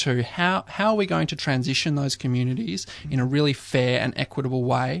look to how are we going to transition those communities in a really fair and equitable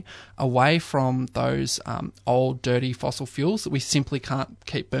way away from those old, dirty fossil fuels that we simply can't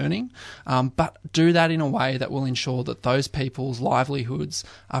keep burning, but do that in a way that will ensure that those people's livelihoods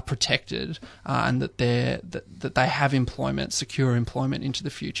are protected and that they have employment, secure employment into the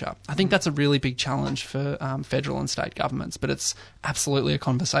future. I think that's a really big challenge for federal and state governments, but it's absolutely a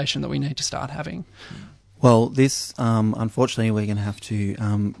conversation that we need to start having. Well, this, unfortunately, we're going to have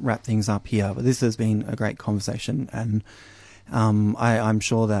to wrap things up here, but this has been a great conversation, and I'm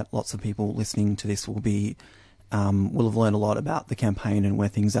sure that lots of people listening to this will have learned a lot about the campaign and where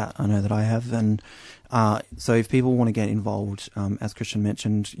things are. I know that I have, and so if people want to get involved, as Christian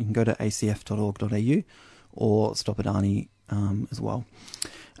mentioned, you can go to acf.org.au or Stop Adani as well.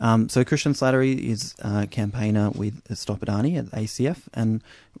 So Christian Slattery is a campaigner with Stop Adani at ACF, and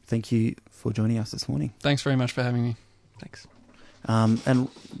thank you for joining us this morning. Thanks very much for having me. Thanks. And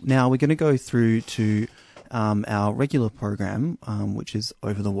now we're going to go through to our regular program, which is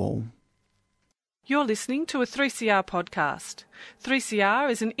Over the Wall. You're listening to a 3CR podcast.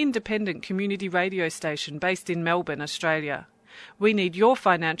 3CR is an independent community radio station based in Melbourne, Australia. We need your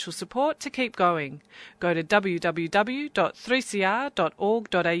financial support to keep going. Go to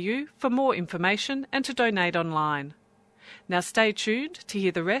www.3cr.org.au for more information and to donate online. Now stay tuned to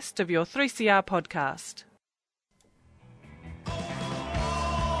hear the rest of your 3CR podcast.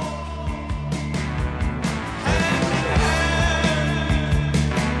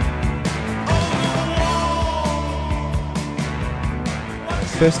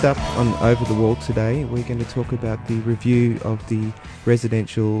 First up on Over the Wall today, we're going to talk about the review of the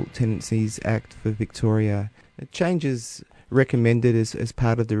Residential Tenancies Act for Victoria. Changes recommended as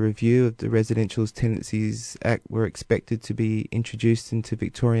part of the review of the Residential Tenancies Act were expected to be introduced into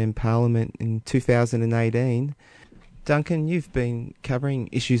Victorian Parliament in 2018. Duncan, you've been covering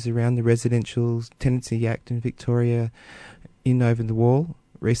issues around the Residential Tenancy Act in Victoria in Over the Wall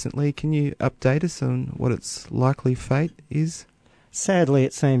recently. Can you update us on what its likely fate is? Sadly,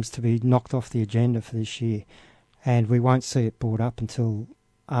 it seems to be knocked off the agenda for this year, and we won't see it brought up until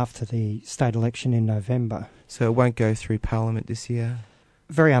after the state election in November. So it won't go through Parliament this year?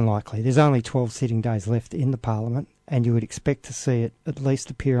 Very unlikely. There's only 12 sitting days left in the Parliament, and you would expect to see it at least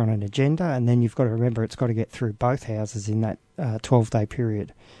appear on an agenda, and then you've got to remember it's got to get through both houses in that 12-day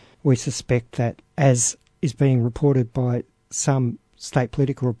period. We suspect that, as is being reported by some state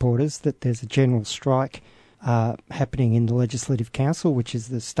political reporters, that there's a general strike happening in the Legislative Council, which is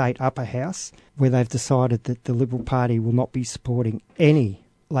the state upper house, where they've decided that the Liberal Party will not be supporting any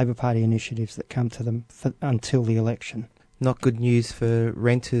Labor Party initiatives that come to them until the election. Not good news for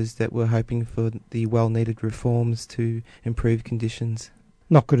renters that were hoping for the well-needed reforms to improve conditions.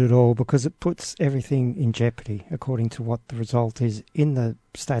 Not good at all, because it puts everything in jeopardy according to what the result is in the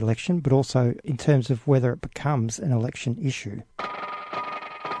state election, but also in terms of whether it becomes an election issue.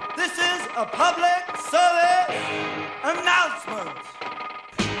 This is a public service announcement.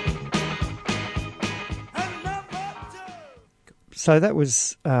 So that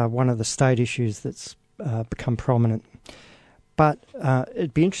was one of the state issues that's become prominent. But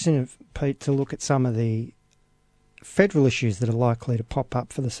it'd be interesting, Pete, to look at some of the federal issues that are likely to pop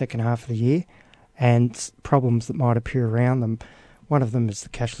up for the second half of the year and problems that might appear around them. One of them is the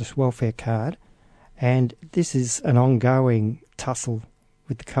cashless welfare card, and this is an ongoing tussle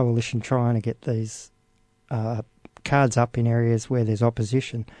with the coalition trying to get these cards up in areas where there's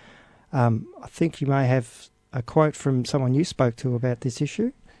opposition. I think you may have a quote from someone you spoke to about this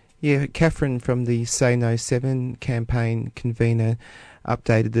issue. Yeah, Catherine from the Say No 7 campaign convener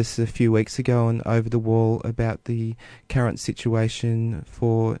updated this a few weeks ago on Over the Wall about the current situation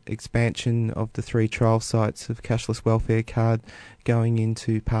for expansion of the 3 trial sites of cashless welfare card going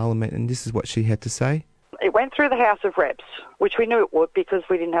into Parliament, and this is what she had to say. It went through the House of Reps, which we knew it would because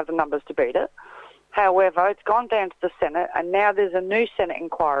we didn't have the numbers to beat it. However, it's gone down to the Senate, and now there's a new Senate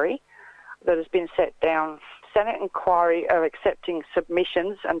inquiry that has been set down. Senate inquiry are accepting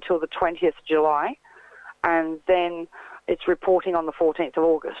submissions until the 20th of July, and then it's reporting on the 14th of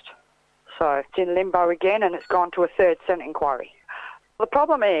August. So it's in limbo again, and it's gone to a third Senate inquiry. The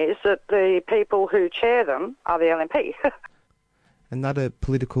problem is that the people who chair them are the LNP. Another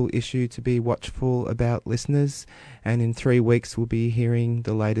political issue to be watchful about, listeners, and in 3 weeks we'll be hearing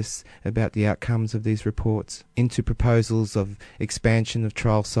the latest about the outcomes of these reports into proposals of expansion of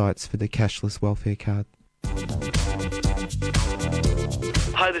trial sites for the cashless welfare card.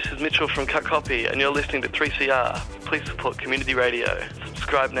 Hi, this is Mitchell from Cut Copy, and you're listening to 3CR. Please support community radio.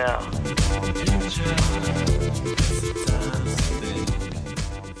 Subscribe now.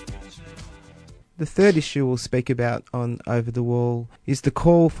 The third issue we'll speak about on Over the Wall is the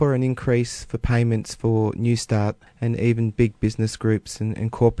call for an increase for payments for Newstart, and even big business groups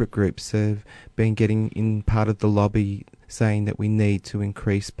and corporate groups have been getting in part of the lobby saying that we need to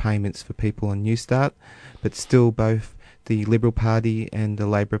increase payments for people on Newstart, but still both the Liberal Party and the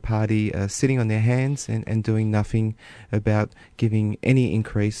Labor Party are sitting on their hands and doing nothing about giving any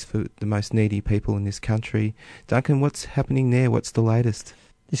increase for the most needy people in this country. Duncan, what's happening there? What's the latest?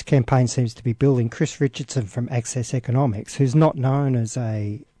 This campaign seems to be building. Chris Richardson from Access Economics, who's not known as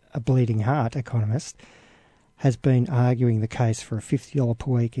a bleeding heart economist, has been arguing the case for a $50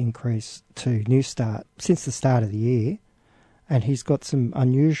 per week increase to Newstart since the start of the year, and he's got some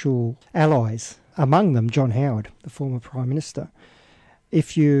unusual allies, among them John Howard, the former Prime Minister.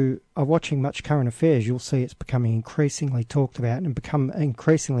 If you are watching much current affairs, you'll see it's becoming increasingly talked about and become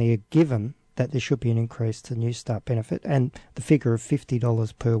increasingly a given that there should be an increase to the Newstart benefit, and the figure of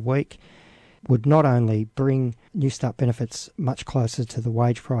 $50 per week would not only bring Newstart benefits much closer to the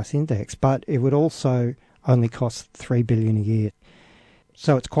wage price index, but it would also only cost $3 billion a year.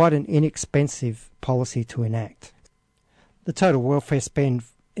 So it's quite an inexpensive policy to enact. The total welfare spend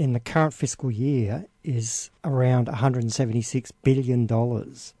in the current fiscal year is around $176 billion.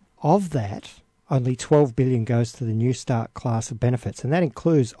 Of that, only $12 billion goes to the Newstart class of benefits, and that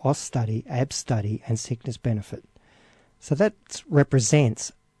includes Austudy, Abstudy and sickness benefit. So that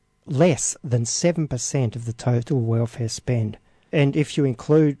represents less than 7% of the total welfare spend. And if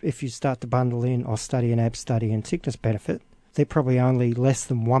you start to bundle in Austudy and Abstudy and sickness benefit, they're probably only less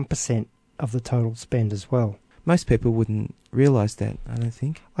than 1% of the total spend as well. Most people wouldn't realise that, I don't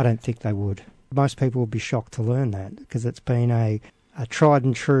think. I don't think they would. Most people would be shocked to learn that, because it's been a tried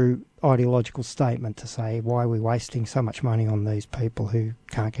and true ideological statement to say, why are we wasting so much money on these people who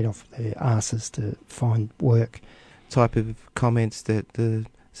can't get off their arses to find work? Type of comments that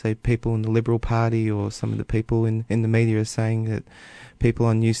say people in the Liberal Party or some of the people in the media are saying that people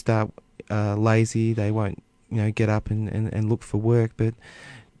on New Start are lazy, they won't get up and look for work, but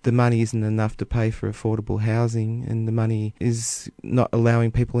the money isn't enough to pay for affordable housing, and the money is not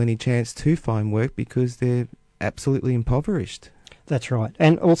allowing people any chance to find work because they're absolutely impoverished. That's right.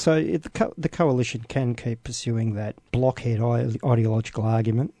 And also, the coalition can keep pursuing that blockhead ideological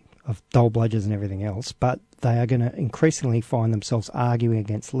argument of dole bludgers and everything else, but they are going to increasingly find themselves arguing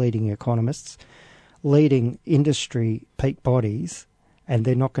against leading economists, leading industry peak bodies, and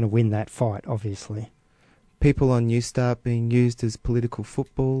they're not going to win that fight, obviously. People on New Start being used as political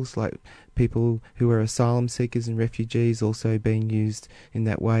footballs, like people who are asylum seekers and refugees also being used in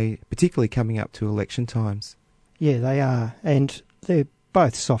that way, particularly coming up to election times. Yeah, they are, and they're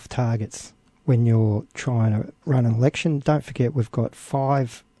both soft targets when you're trying to run an election. Don't forget we've got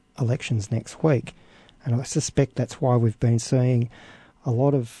 5 elections next week, and I suspect that's why we've been seeing a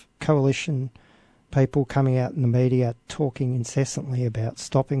lot of coalition people coming out in the media talking incessantly about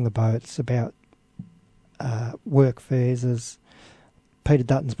stopping the boats, about work fairs, as Peter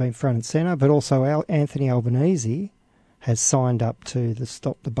Dutton's been front and centre, but also Anthony Albanese has signed up to the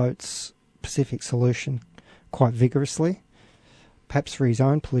Stop the Boats Pacific solution quite vigorously, perhaps for his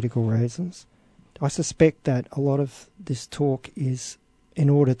own political reasons. I suspect that a lot of this talk is in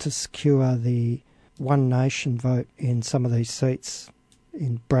order to secure the One Nation vote in some of these seats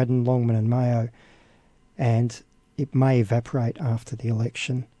in Braddon, Longman and Mayo, and it may evaporate after the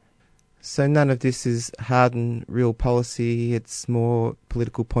election. So none of this is hard and real policy, it's more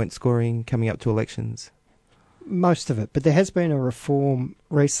political point scoring coming up to elections? Most of it, but there has been a reform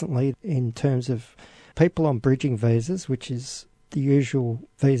recently in terms of people on bridging visas, which is the usual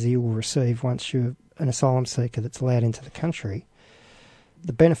visa you will receive once you're an asylum seeker that's allowed into the country.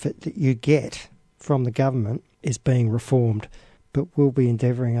 The benefit that you get from the government is being reformed, but we'll be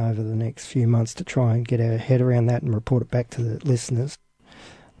endeavouring over the next few months to try and get our head around that and report it back to the listeners.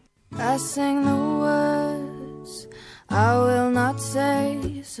 I sang the words I will not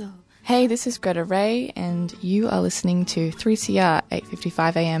say so. Hey, this is Greta Ray, and you are listening to 3CR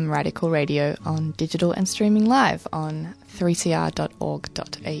 8:55am Radical Radio on digital and streaming live on 3cr.org.au.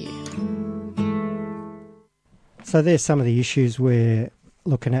 So there's some of the issues we're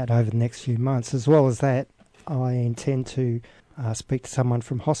looking at over the next few months. As well as that, I intend to speak to someone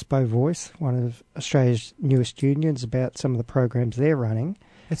from Hospo Voice, one of Australia's newest unions, about some of the programs they're running.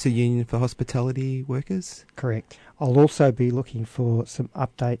 It's a union for hospitality workers? Correct. I'll also be looking for some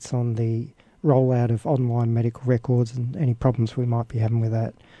updates on the rollout of online medical records and any problems we might be having with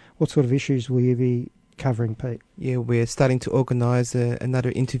that. What sort of issues will you be covering, Pete? Yeah, we're starting to organise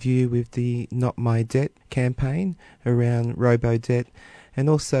another interview with the Not My Debt campaign around robo-debt, and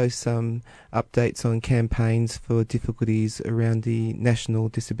also some updates on campaigns for difficulties around the National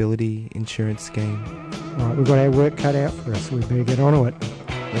Disability Insurance Scheme. Right, we've got our work cut out for us, so we better get on to it.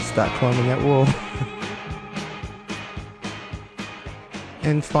 Let's start climbing that wall.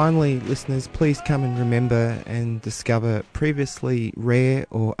 And finally, listeners, please come and remember and discover previously rare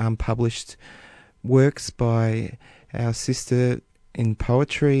or unpublished works by our sister in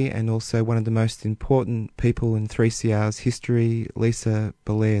poetry and also one of the most important people in 3CR's history, Lisa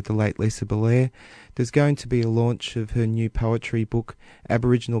Bellair, the late Lisa Bellair. There's going to be a launch of her new poetry book,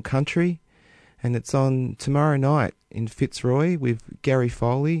 Aboriginal Country, and it's on tomorrow night in Fitzroy with Gary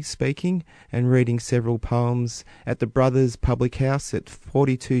Foley speaking and reading several poems at the Brothers Public House at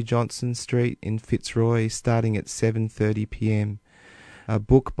 42 Johnson Street in Fitzroy, starting at 7:30pm. A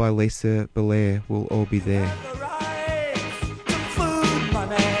book by Lisa Bellair will all be there.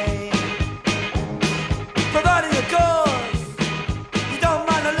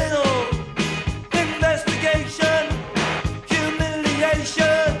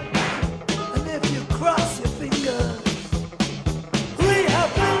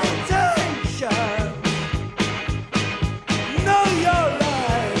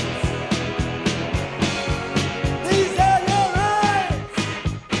 These are your rights.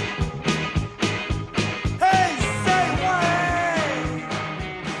 Hey,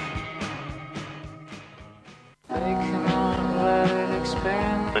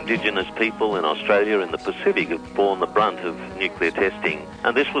 Indigenous people in Australia and the Pacific have borne the brunt of nuclear testing.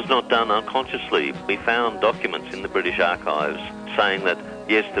 And this was not done unconsciously. We found documents in the British archives saying that,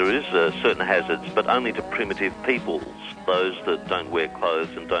 yes, there is certain hazards, but only to primitive peoples, those that don't wear clothes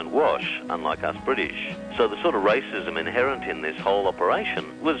and don't wash, unlike us British. So the sort of racism inherent in this whole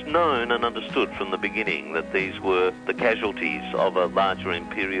operation was known and understood from the beginning, that these were the casualties of a larger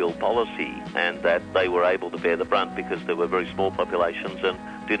imperial policy and that they were able to bear the brunt because they were very small populations and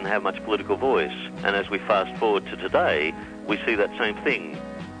didn't have much political voice. And as we fast forward to today, we see that same thing.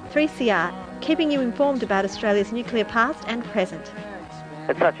 3CR, keeping you informed about Australia's nuclear past and present.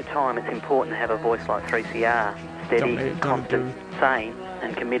 At such a time, it's important to have a voice like 3CR, steady, constant, sane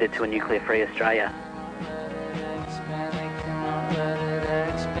and committed to a nuclear-free Australia.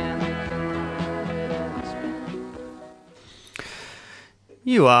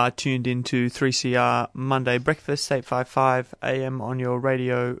 You are tuned into 3CR Monday Breakfast, 855 AM on your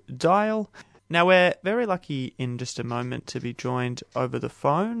radio dial. Now, we're very lucky in just a moment to be joined over the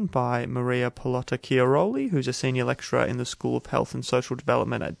phone by Maria Pallotta Chiaroli, who's a senior lecturer in the School of Health and Social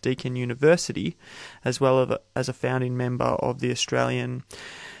Development at Deakin University, as well as a founding member of the Australian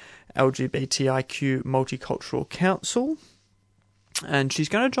LGBTIQ Multicultural Council. And she's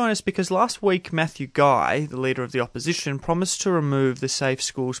going to join us because last week Matthew Guy, the leader of the opposition, promised to remove the Safe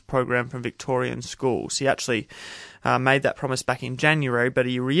Schools program from Victorian schools. He actually made that promise back in January, but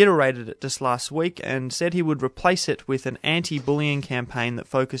he reiterated it just last week and said he would replace it with an anti-bullying campaign that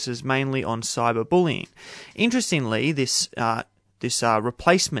focuses mainly on cyberbullying. Interestingly, this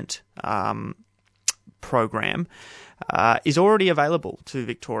replacement program is already available to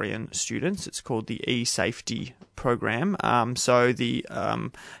Victorian students. It's called the eSafety program. So the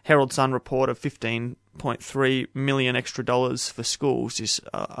Herald Sun report of $15.3 million extra dollars for schools is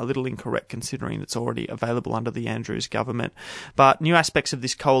a little incorrect considering it's already available under the Andrews government. But new aspects of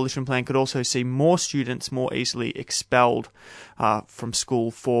this coalition plan could also see more students more easily expelled from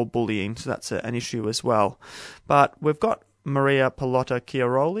school for bullying. So that's an issue as well. But we've got Maria Pallotta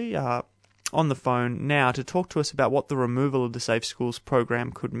Chiaroli on the phone now to talk to us about what the removal of the Safe Schools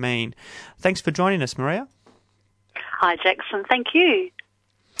program could mean. Thanks for joining us, Maria. Hi, Jackson. Thank you.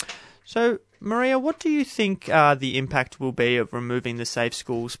 So, Maria, what do you think the impact will be of removing the Safe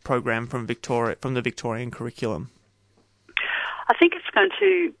Schools program from the Victorian curriculum? I think it's going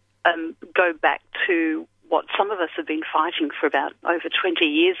to go back to what some of us have been fighting for about over 20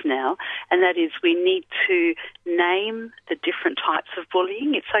 years now, and that is we need to name the different types of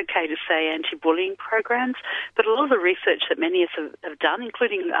bullying. It's okay to say anti-bullying programs, but a lot of the research that many of us have done,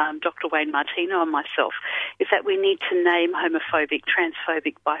 including Dr. Wayne Martino and myself, is that we need to name homophobic,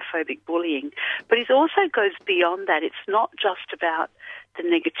 transphobic, biphobic bullying. But it also goes beyond that. It's not just about the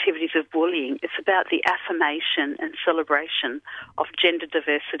negativities of bullying. It's about the affirmation and celebration of gender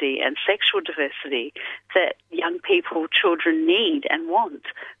diversity and sexual diversity that young people, children need and want.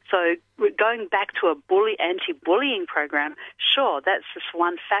 So we're going back to a anti-bullying program. Sure, that's just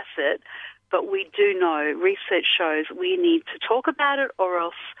one facet, but we do know, research shows we need to talk about it, or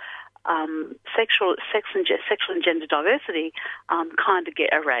else sexual and gender diversity kind of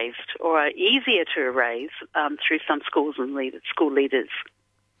get erased, or are easier to erase through some schools and school leaders.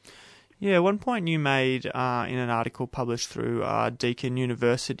 Yeah, one point you made in an article published through Deakin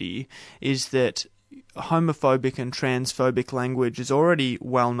University is that homophobic and transphobic language is already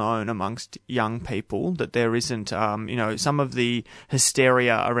well known amongst young people, that there isn't, some of the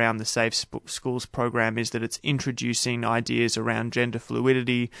hysteria around the Safe Schools program is that it's introducing ideas around gender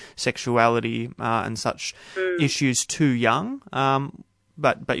fluidity, sexuality, and such issues too young.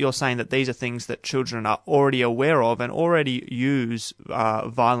 But you're saying that these are things that children are already aware of and already use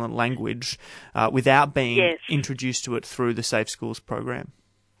violent language without being introduced to it through the Safe Schools program.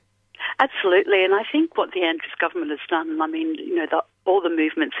 Absolutely, and I think what the Andrews government has done, all the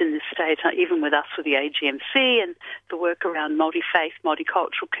movements in this state, even with us with the AGMC and the work around multi-faith,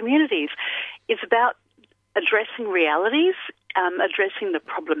 multicultural communities, is about addressing realities, addressing the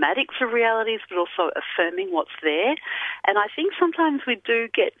problematics of realities, but also affirming what's there. And I think sometimes we do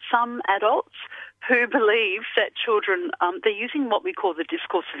get some adults who believe that children, they're using what we call the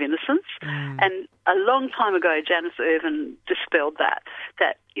discourse of innocence. And a long time ago, Janice Irvin dispelled that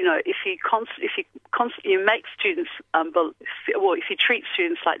if you make students, if you treat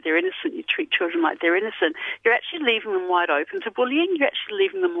students like they're innocent, you treat children like they're innocent, you're actually leaving them wide open to bullying. You're actually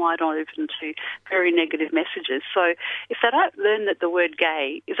leaving them wide open to very negative messages. So if they don't learn that the word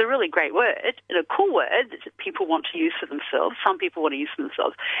gay is a really great word and a cool word that people want to use for themselves, some people want to use for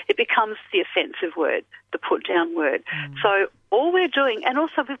themselves, it becomes the offensive word, the put-down word. So all we're doing, and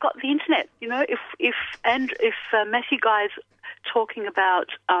also we've got the internet. If Matthew Guy's talking about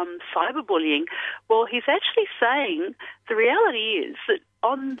cyberbullying. Well, he's actually saying the reality is that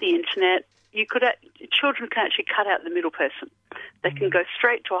on the internet, children can actually cut out the middle person. They can go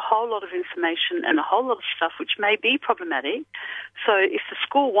straight to a whole lot of information and a whole lot of stuff which may be problematic. So if the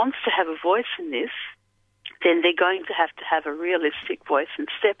school wants to have a voice in this, then they're going to have a realistic voice and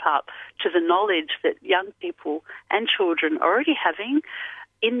step up to the knowledge that young people and children are already having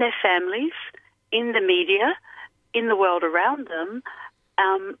in their families, in the media, in the world around them.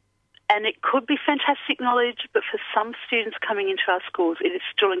 And it could be fantastic knowledge, but for some students coming into our schools, it is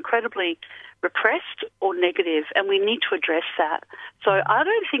still incredibly repressed or negative, and we need to address that. So I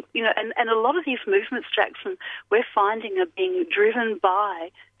don't think, and a lot of these movements, Jackson, we're finding are being driven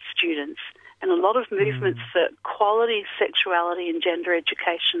by students. And a lot of movements for quality sexuality and gender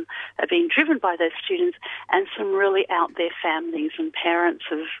education are being driven by those students and some really out there families and parents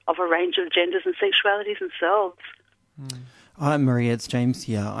of a range of genders and sexualities themselves. Hi, Maria, it's James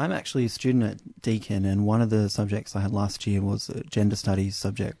here. I'm actually a student at Deakin, and one of the subjects I had last year was a gender studies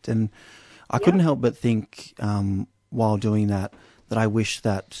subject. And I couldn't help but think while doing that I wish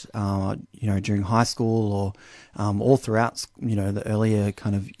that, during high school or all throughout, the earlier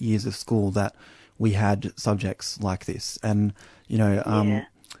kind of years of school that we had subjects like this. And,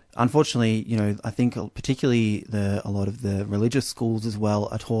 unfortunately, I think particularly a lot of the religious schools as well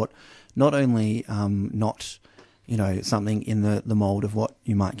are taught not only not something in the mould of what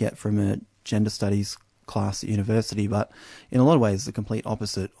you might get from a gender studies class at university, but in a lot of ways the complete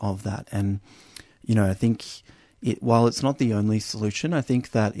opposite of that. And, I think while it's not the only solution, I think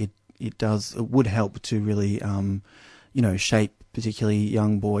that it would help to really, shape particularly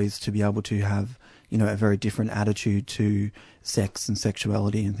young boys to be able to have, a very different attitude to sex and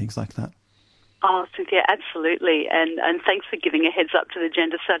sexuality and things like that. Oh, Cynthia, absolutely. And thanks for giving a heads up to the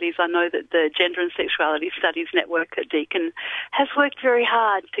gender studies. I know that the Gender and Sexuality Studies Network at Deakin has worked very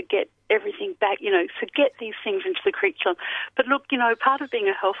hard to get everything back, to get these things into the curriculum. But look, part of being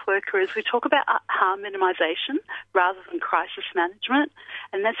a health worker is we talk about harm minimisation rather than crisis management.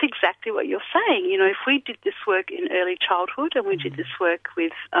 And that's exactly what you're saying. If we did this work in early childhood and we did this work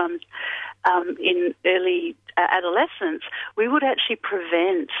with in early adolescence, we would actually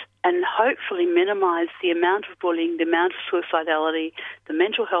prevent and hopefully minimise the amount of bullying, the amount of suicidality, the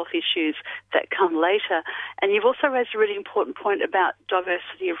mental health issues that come later. And you've also raised a really important point about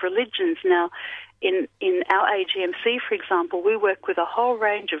diversity of religions. Now, in our AGMC, for example, we work with a whole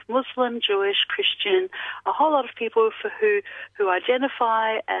range of Muslim, Jewish, Christian, a whole lot of people who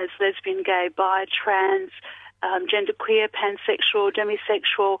identify as lesbian, gay, bi, trans, genderqueer, pansexual,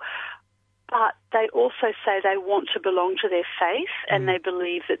 demisexual, but they also say they want to belong to their faith and they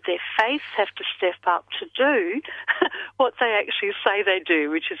believe that their faiths have to step up to do what they actually say they do,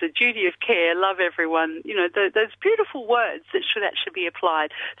 which is a duty of care, love everyone, those beautiful words that should actually be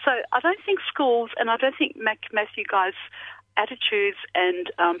applied. So I don't think schools, and I don't think Matthew Guy's attitudes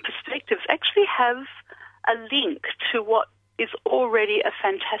and perspectives actually have a link to what is already a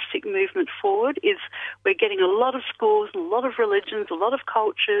fantastic movement forward. We're getting a lot of schools, a lot of religions, a lot of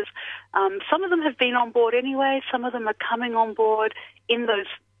cultures. Some of them have been on board anyway. Some of them are coming on board in those,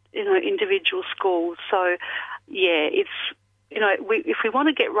 individual schools. So, yeah, it's, if we want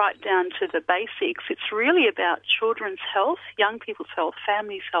to get right down to the basics, it's really about children's health, young people's health,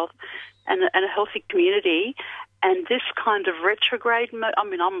 families' health, and a healthy community. And this kind of retrograde,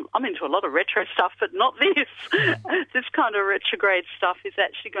 I'm into a lot of retro stuff, but not this. This kind of retrograde stuff is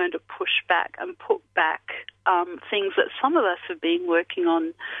actually going to push back and put back things that some of us have been working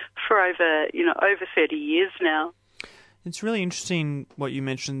on for over 30 years now. It's really interesting what you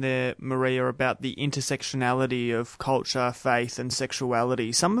mentioned there, Maria, about the intersectionality of culture, faith and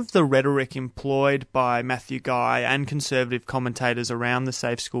sexuality. Some of the rhetoric employed by Matthew Guy and conservative commentators around the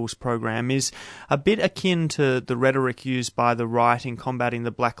Safe Schools program is a bit akin to the rhetoric used by the right in combating the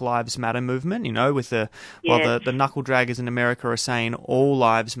Black Lives Matter movement, with while the knuckle draggers in America are saying all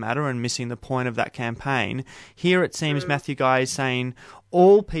lives matter and missing the point of that campaign. Here it seems Matthew Guy is saying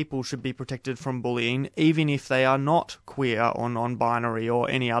all people should be protected from bullying, even if they are not queer or non-binary or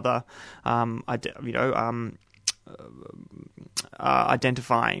any other,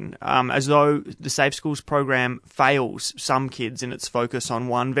 identifying, as though the Safe Schools program fails some kids in its focus on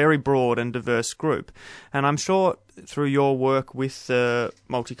one very broad and diverse group. And I'm sure through your work with the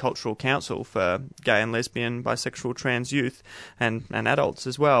Multicultural Council for Gay and Lesbian, Bisexual, Trans Youth and adults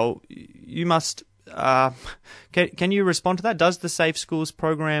as well, you must... Can you respond to that? Does the Safe Schools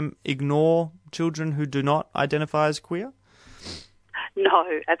program ignore children who do not identify as queer? No,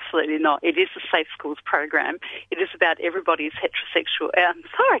 absolutely not. It is a Safe Schools program. It is about everybody's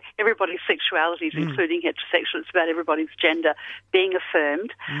everybody's sexualities, including heterosexual. It's about everybody's gender being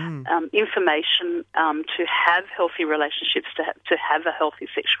affirmed, information to have healthy relationships, to have a healthy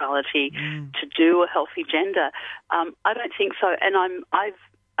sexuality, to do a healthy gender. I don't think so. And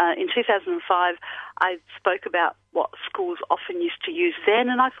in 2005, I spoke about what schools often used to use then,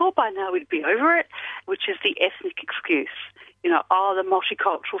 and I thought by now we'd be over it, which is the ethnic excuse. The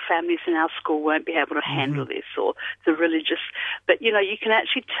multicultural families in our school won't be able to handle this, or the religious. But, you can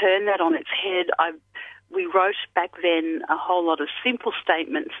actually turn that on its head. We wrote back then a whole lot of simple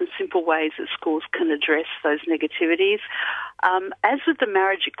statements and simple ways that schools can address those negativities. As with the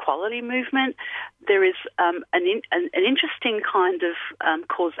marriage equality movement, there is an interesting kind of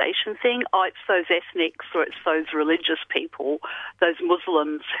causation thing. It's those ethnics or it's those religious people, those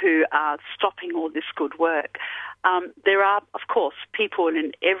Muslims who are stopping all this good work. There are, of course, people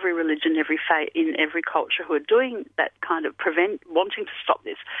in every religion, every faith, in every culture who are doing that kind of wanting to stop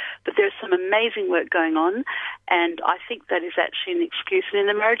this. But there's some amazing work going on, and I think that is actually an excuse. And in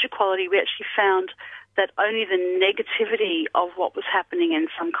the marriage equality, we actually found that only the negativity of what was happening in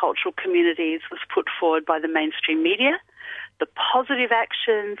some cultural communities was put forward by the mainstream media. The positive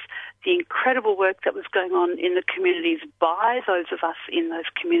actions, the incredible work that was going on in the communities by those of us in those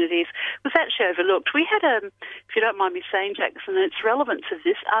communities was actually overlooked. We had if you don't mind me saying, Jackson, and it's relevant to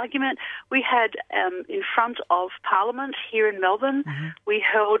this argument, we had in front of Parliament here in Melbourne, we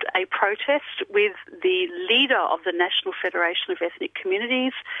held a protest with the leader of the National Federation of Ethnic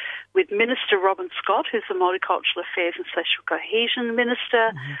Communities, with Minister Robin Scott, who's the Multicultural Affairs and Social Cohesion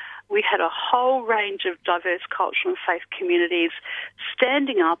Minister. We had a whole range of diverse cultural and faith communities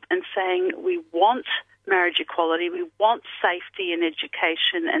standing up and saying we want marriage equality, we want safety in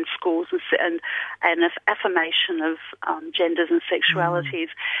education and schools and affirmation of genders and sexualities.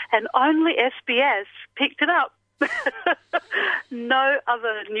 And only SBS picked it up. No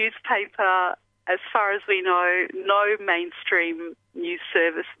other newspaper, as far as we know, no mainstream news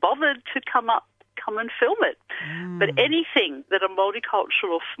service bothered to come and film it. But anything that a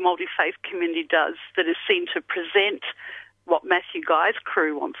multicultural or multi-faith community does that is seen to present what Matthew Guy's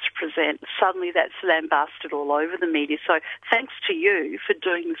crew wants to present, suddenly that's lambasted all over the media. So thanks to you for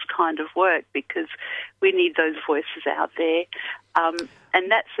doing this kind of work, because we need those voices out there.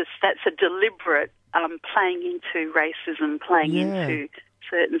 And that's a deliberate playing into racism, playing into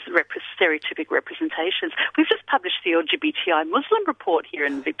certain stereotypic representations. We've just published the LGBTI Muslim report here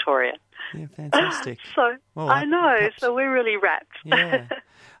in Victoria. Yeah, fantastic. So I know, so we're really wrapped. Yeah.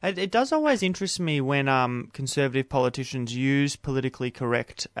 It does always interest me when conservative politicians use politically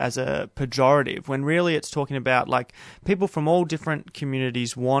correct as a pejorative, when really it's talking about, like, people from all different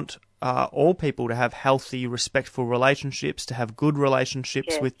communities want all people to have healthy, respectful relationships, to have good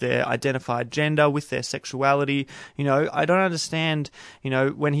relationships with their identified gender, with their sexuality. I don't understand,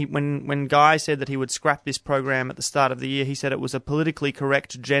 when Guy said that he would scrap this program at the start of the year, he said it was a politically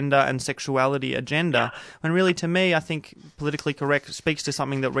correct gender and sexuality agenda. When really, to me, I think politically correct speaks to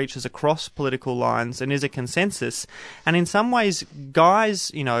something that reaches across political lines and is a consensus. And in some ways,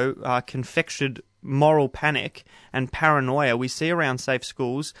 Guy's, confected moral panic and paranoia we see around safe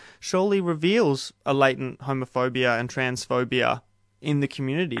schools surely reveals a latent homophobia and transphobia in the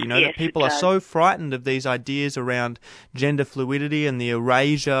community. That people are so frightened of these ideas around gender fluidity and the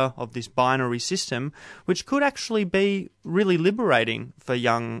erasure of this binary system, which could actually be really liberating for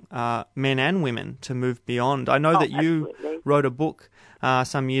young men and women to move beyond. I know that you wrote a book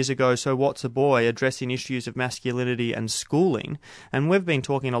some years ago, So What's a Boy?, addressing issues of masculinity and schooling. And we've been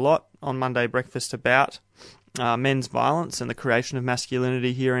talking a lot on Monday Breakfast about men's violence and the creation of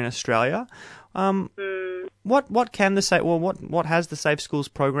masculinity here in Australia. What can what has the Safe Schools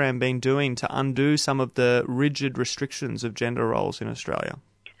program been doing to undo some of the rigid restrictions of gender roles in Australia?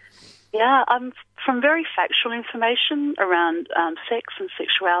 Yeah, from very factual information around sex and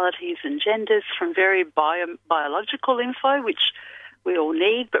sexualities and genders, from very biological info, which we all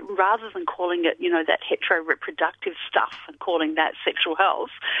need, but rather than calling it, that hetero-reproductive stuff and calling that sexual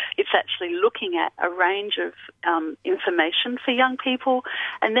health, it's actually looking at a range of information for young people,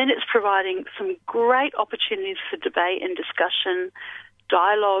 and then it's providing some great opportunities for debate and discussion,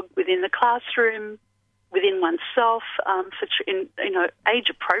 dialogue within the classroom, within oneself, age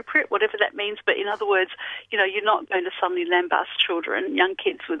appropriate, whatever that means. But in other words, you're not going to suddenly lambast children, young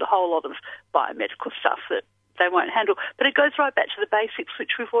kids, with a whole lot of biomedical stuff that handle. But it goes right back to the basics,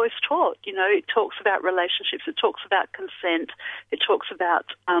 which we've always taught. You know, it talks about relationships, it talks about consent, it talks about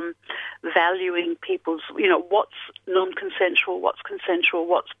valuing people's, you know, what's non-consensual, what's consensual,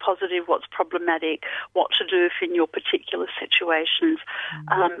 what's positive, what's problematic, what to do if in your particular situations.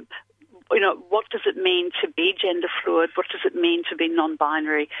 You know, what does it mean to be gender fluid? What does it mean to be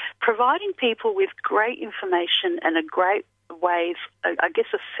non-binary? Providing people with great information and a great ways, I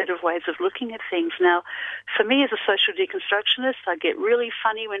guess a set of ways of looking at things. Now, for me as a social deconstructionist, I get really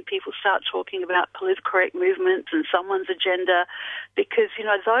funny when people start talking about politically correct movements and someone's agenda, because, you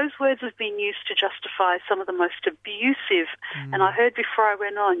know, those words have been used to justify some of the most abusive, and I heard before I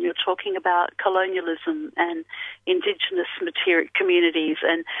went on, you're talking about colonialism and Indigenous communities,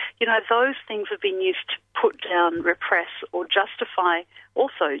 and, you know, those things have been used to put down, repress, or justify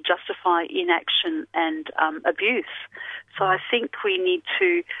inaction and abuse. So I think we need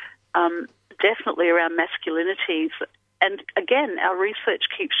to definitely around masculinities, and again, our research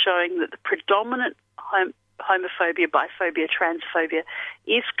keeps showing that the predominant homophobia, biphobia, transphobia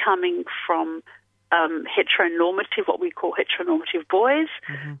is coming from heteronormative, what we call heteronormative boys,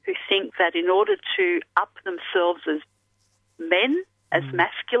 who think that in order to up themselves as men, as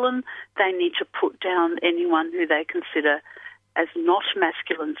masculine, they need to put down anyone who they consider as not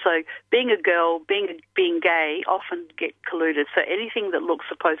masculine. So being a girl, being gay often get colluded. So anything that looks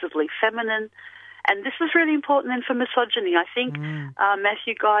supposedly feminine, and this is really important then for misogyny. I think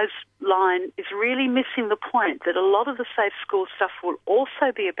Matthew Guy's line is really missing the point that a lot of the safe school stuff will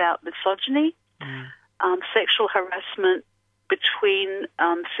also be about misogyny, sexual harassment between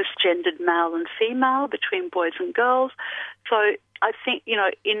cisgendered male and female, between boys and girls. So I think, you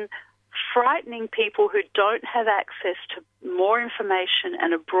know, in frightening people who don't have access to more information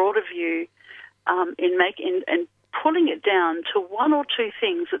and a broader view, in pulling it down to one or two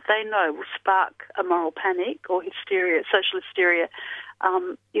things that they know will spark a moral panic or hysteria, social hysteria,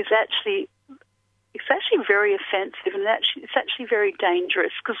 is actually very offensive, and it's actually very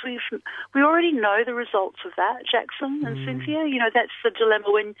dangerous, because we already know the results of that, Jackson and Cynthia. You know, that's the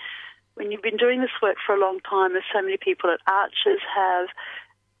dilemma when you've been doing this work for a long time, as so many people at Archers have,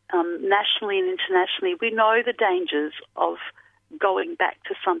 nationally and internationally. We know the dangers of going back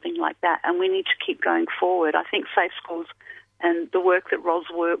to something like that, and we need to keep going forward. I think Safe Schools and the work that Ros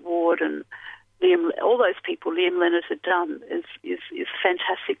Ward and all those people, Liam Leonard, had done is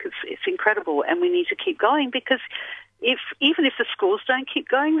fantastic. It's incredible, and we need to keep going, because even if the schools don't keep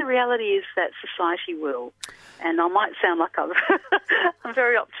going, the reality is that society will. And I might sound like I'm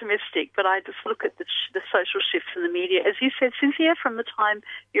very optimistic, but I just look at the social shifts in the media. As you said, Cynthia, from the time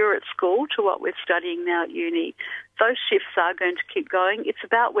you're at school to what we're studying now at uni, those shifts are going to keep going. It's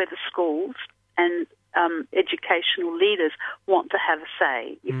about whether schools and educational leaders want to have a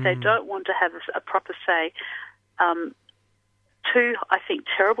say. If they don't want to have a proper say, two, I think,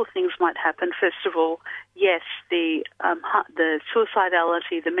 terrible things might happen. First of all, yes, the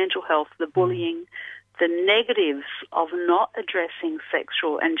suicidality, the mental health, the bullying, the negatives of not addressing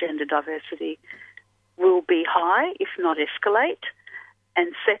sexual and gender diversity will be high, if not escalate.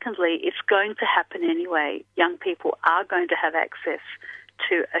 And secondly, it's going to happen anyway. Young people are going to have access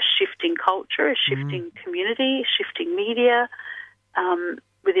to a shifting culture, a shifting community, a shifting media.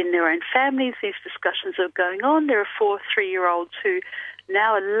 Within their own families, these discussions are going on. There are 4 3-year-olds who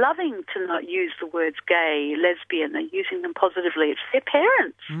now are loving to not use the words gay, lesbian. They're using them positively. It's their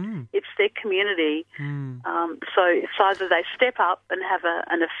parents. It's their community. So it's either they step up and have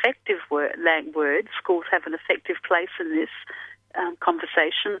an effective word. Schools have an effective place in this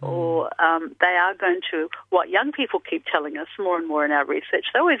conversation, or they are going to, what young people keep telling us more and more in our research,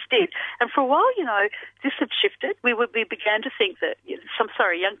 they always did. And for a while, you know, this had shifted. We began to think that,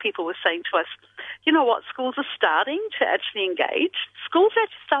 young people were saying to us, you know what, schools are starting to actually engage. Schools are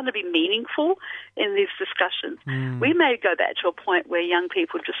starting to be meaningful in these discussions. We may go back to a point where young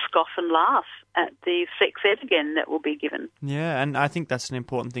people just scoff and laugh at the sex ed again that will be given. Yeah, and I think that's an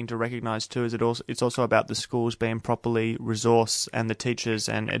important thing to recognise too, is it's also about the schools being properly resourced and the teachers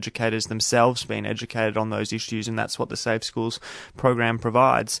and educators themselves being educated on those issues, and that's what the Safe Schools program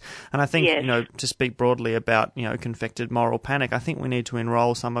provides. And I think, you know, to speak broadly about, you know, confected moral panic, I think we need to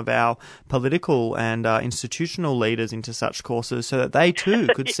enrol some of our political and institutional leaders into such courses so that they too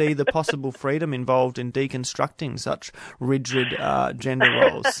could see the possible freedom involved in deconstructing such rigid gender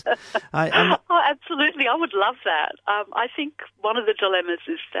roles. Oh, absolutely. I would love that. I think one of the dilemmas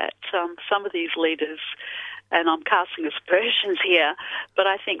is that some of these leaders, and I'm casting aspersions here, but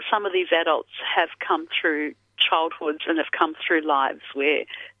I think some of these adults have come through childhoods and have come through lives where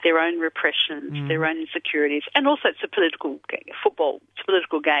their own repressions, their own insecurities, and also it's a political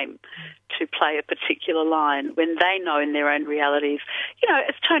game to play a particular line when they know in their own realities,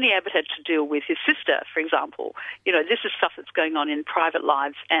 as Tony Abbott had to deal with his sister, for example, this is stuff that's going on in private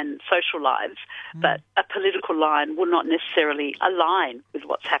lives and social lives, but a political line will not necessarily align with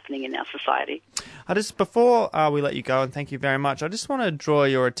what's happening in our society. Before we let you go, and thank you very much, I just want to draw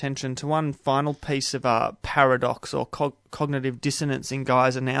your attention to one final piece of paradox or cognitive dissonance in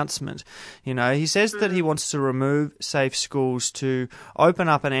Guy's announcement. He says that he wants to remove safe schools to open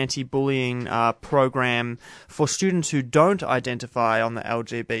up an anti-bullying program for students who don't identify on the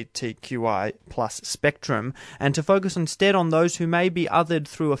LGBTQI plus spectrum, and to focus instead on those who may be othered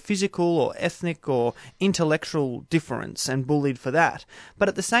through a physical or ethnic or intellectual difference and bullied for that. But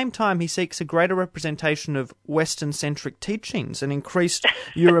at the same time, he seeks a greater representation of Western-centric teachings and increased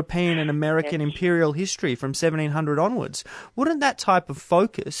European and American imperial history from 1700 onwards. Wouldn't that type of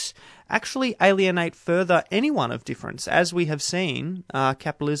focus actually alienate further anyone of difference, as we have seen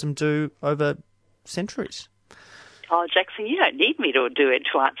capitalism do over centuries? Oh, Jackson, you don't need me to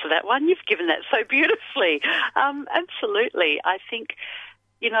answer that one. You've given that so beautifully. Absolutely. I think,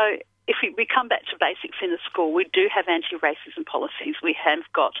 if we come back to basics in a school, we do have anti-racism policies. We have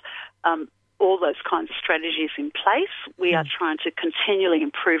got all those kinds of strategies in place. We are trying to continually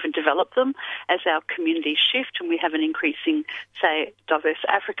improve and develop them as our communities shift, and we have an increasing, say, diverse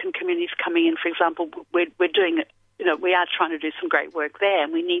African communities coming in, for example. We're doing, we are trying to do some great work there,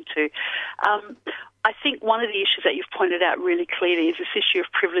 and we need to. I think one of the issues that you've pointed out really clearly is this issue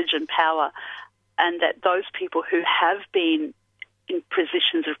of privilege and power, and that those people who have been in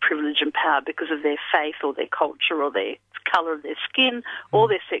positions of privilege and power because of their faith or their culture or their colour of their skin or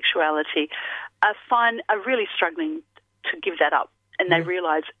their sexuality are really struggling to give that up. And they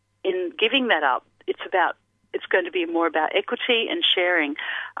realise in giving that up, it's going to be more about equity and sharing.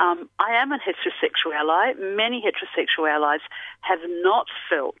 I am a heterosexual ally. Many heterosexual allies have not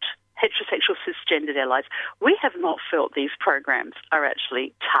felt, heterosexual cisgendered allies, we have not felt these programs are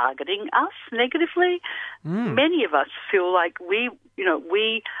actually targeting us negatively. Many of us feel like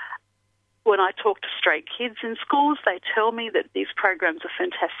when I talk to straight kids in schools, they tell me that these programs are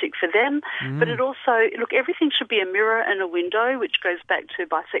fantastic for them. But it also, everything should be a mirror and a window, which goes back to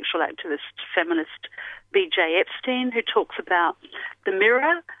bisexual activist, feminist B.J. Epstein, who talks about the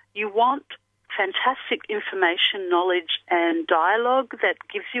mirror. You want fantastic information, knowledge and dialogue that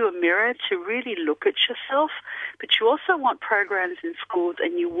gives you a mirror to really look at yourself, but you also want programs in schools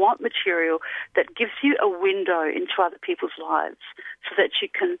and you want material that gives you a window into other people's lives so that you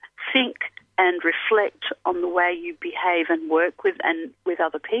can think and reflect on the way you behave and work with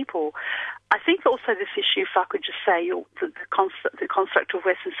other people. I think also this issue, if I could just say, the construct of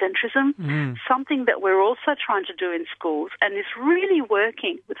Western centrism, something that we're also trying to do in schools and is really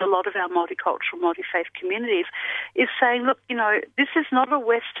working with a lot of our multicultural, multi-faith communities, is saying, look, this is not a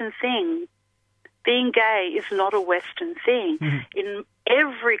Western thing. Being gay is not a Western thing. In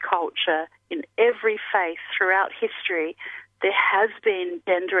every culture, in every faith throughout history, there has been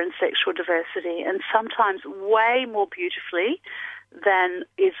gender and sexual diversity, and sometimes way more beautifully than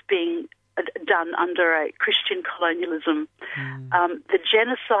is being done under a Christian colonialism. The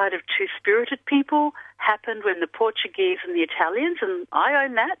genocide of two-spirited people happened when the Portuguese and the Italians, and I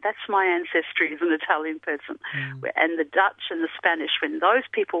own that, that's my ancestry as an Italian person, and the Dutch and the Spanish, when those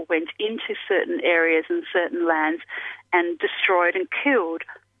people went into certain areas and certain lands and destroyed and killed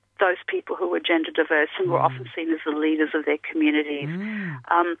those people who were gender diverse and were often seen as the leaders of their communities.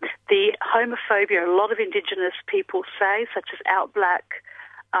 The homophobia, a lot of Indigenous people say, such as Out Black,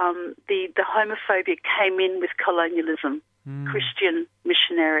 the homophobia came in with colonialism, Christian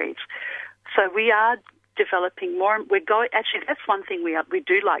missionaries. So we are developing more. Actually, that's one thing we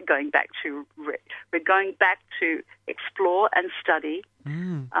do like going back to. We're going back to explore and study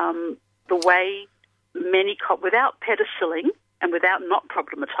the way many, without pedestaling and without not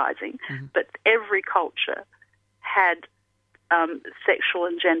problematizing, but every culture had sexual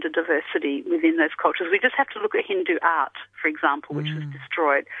and gender diversity within those cultures. We just have to look at Hindu art, for example, which was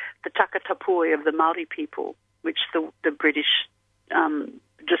destroyed, the Takatapui of the Māori people, which the British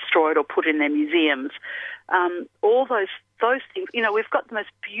destroyed or put in their museums. All those things. We've got the most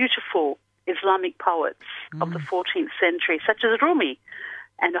beautiful Islamic poets of the 14th century, such as Rumi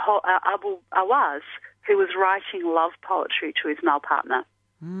and Abu Awaz, who was writing love poetry to his male partner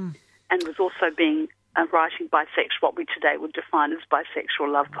and was also writing what we today would define as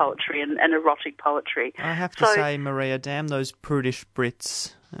bisexual love poetry and erotic poetry. I have to say, Maria, damn those prudish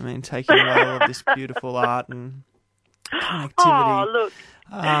Brits. I mean, taking away all of this beautiful art and connectivity. Oh, look.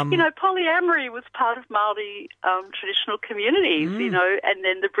 Polyamory was part of Māori traditional communities, and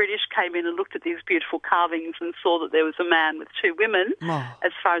then the British came in and looked at these beautiful carvings and saw that there was a man with two women,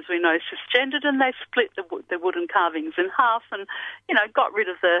 as far as we know, cisgendered, and they split the wooden carvings in half and, got rid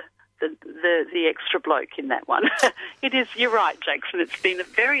of the extra bloke in that one. It is, you're right, Jackson, it's been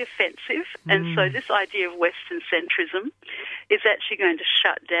very offensive, and so this idea of Western centrism is actually going to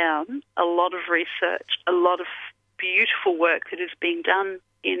shut down a lot of research, a lot of beautiful work that is being done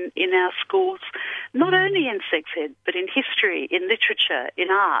in our schools, not only in sex ed, but in history, in literature, in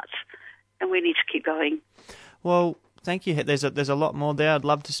art, and we need to keep going. Well, thank you. There's a lot more there. I'd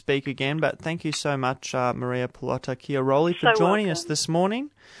love to speak again, but thank you so much, Maria Pallotta-Chiaroli, for joining us this morning,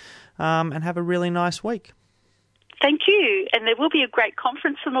 and have a really nice week. Thank you, and there will be a great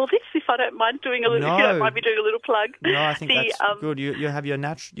conference and all this. If I don't mind doing a little, if you don't mind me doing a little plug. No, I think that's good. You have your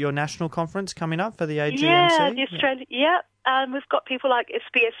national conference coming up for the AGMC. Yeah, the Australia. Yeah. We've got people like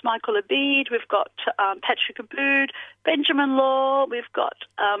SBS Michael Abid, we've got Patrick Aboud, Benjamin Law, we've got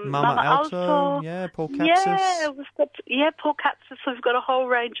Mama Alto, Paul Katsas. Yeah, we've got Paul Katsas. So we've got a whole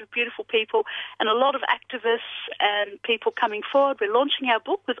range of beautiful people and a lot of activists and people coming forward. We're launching our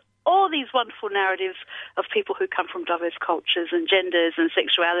book with all these wonderful narratives of people who come from diverse cultures and genders and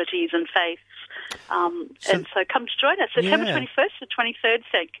sexualities and faiths. And so come to join us. September 21st to 23rd,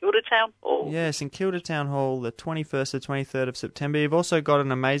 St Kilda Town Hall. Yeah, St Kilda Town Hall, the 21st to 23rd of September. You've also got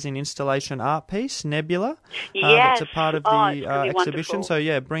an amazing installation art piece, Nebula. Yes. That's a part of the really exhibition. Wonderful.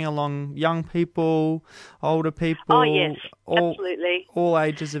 So, bring along young people, older people. Oh, yes, absolutely. All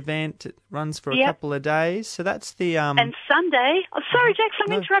ages event. It runs for a couple of days. So that's the... And Sunday... Oh, sorry, Jackson,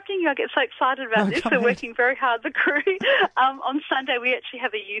 I'm interrupting you. I get so excited about this. We're working very hard, the crew. On Sunday, we actually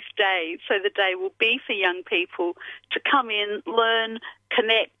have a youth day. So the day will be for young people to come in, learn,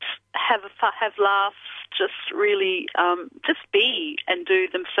 connect, have laughs, just really just be and do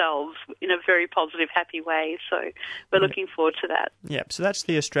themselves in a very positive, happy way. So we're looking forward to that. Yeah, so that's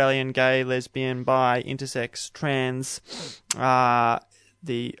the Australian Gay, Lesbian, Bi, Intersex, Trans,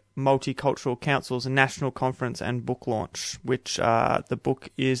 the Multicultural Council's National Conference and book launch, which the book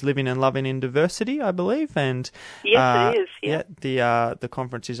is Living and Loving in Diversity, I believe. And yes, it is. Yeah, the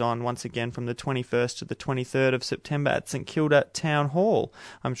conference is on once again from the 21st to the 23rd of September at St Kilda Town Hall.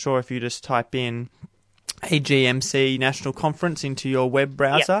 I'm sure if you just type in AGMC National Conference into your web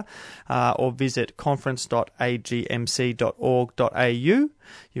browser or visit conference.agmc.org.au,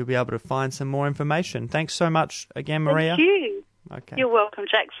 you'll be able to find some more information. Thanks so much again, Maria. Thank you. Okay. You're welcome,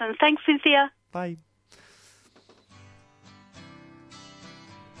 Jackson. Thanks, Cynthia. Bye.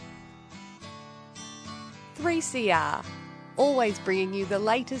 "3CR", always bringing you the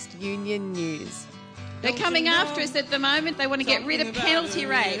latest union news. They're coming after us at the moment. They want to get rid of penalty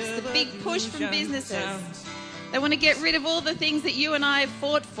rates, the big push from businesses. They want to get rid of all the things that you and I have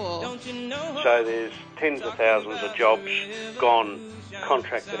fought for. So there's tens of thousands of jobs gone,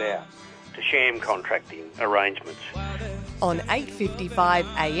 contracted out to sham contracting arrangements. On 8:55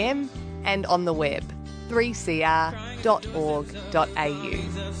 AM and on the web, 3cr.org.au.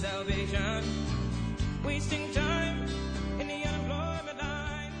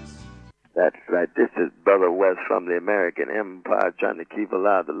 That's right. This is Brother West from the American Empire, trying to keep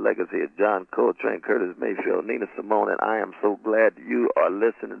alive the legacy of John Coltrane, Curtis Mayfield, Nina Simone, and I am so glad you are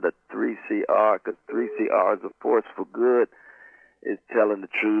listening to 3CR, because 3CR is a force for good. It's telling the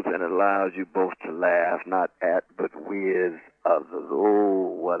truth and allows you both to laugh, not at, but with others.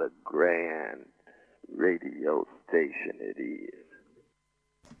 Oh, what a grand radio station it is.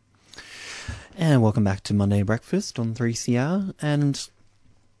 And welcome back to Monday Breakfast on 3CR, and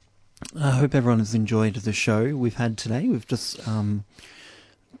I hope everyone has enjoyed the show we've had today. We've just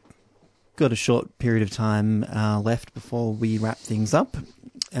got a short period of time left before we wrap things up.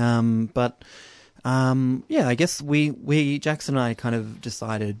 I guess we Jackson and I kind of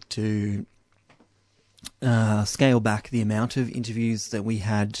decided to scale back the amount of interviews that we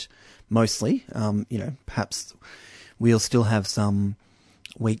had mostly. Perhaps we'll still have some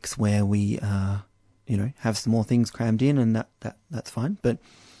weeks where we, have some more things crammed in, and that's fine. But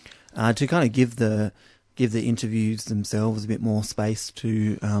to kind of give the interviews themselves a bit more space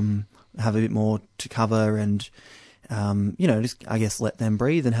to have a bit more to cover, and just I guess let them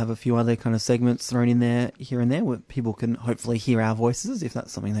breathe, and have a few other kind of segments thrown in there here and there where people can hopefully hear our voices if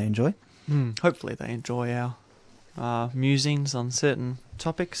that's something they enjoy. Hopefully they enjoy our musings on certain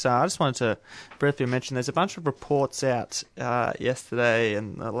topics. I just wanted to briefly mention there's a bunch of reports out yesterday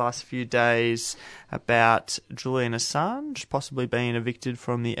and the last few days about Julian Assange possibly being evicted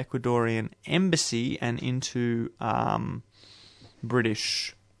from the Ecuadorian embassy and into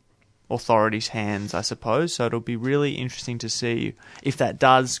British authorities' hands, I suppose. So it'll be really interesting to see if that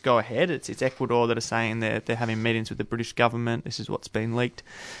does go ahead. It's Ecuador that are saying they're having meetings with the British government. This is what's been leaked.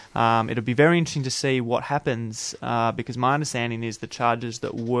 It'll be very interesting to see what happens, because my understanding is the charges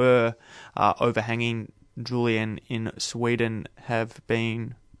that were overhanging Julian in Sweden have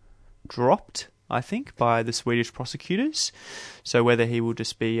been dropped, I think, by the Swedish prosecutors. So whether he will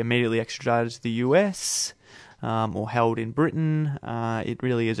just be immediately extradited to the US or held in Britain, it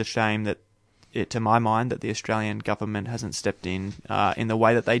really is a shame that, to my mind, that the Australian government hasn't stepped in the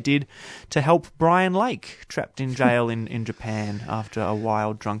way that they did to help Brian Lake, trapped in jail in Japan after a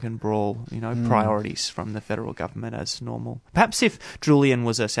wild drunken brawl. Priorities from the federal government as normal. Perhaps if Julian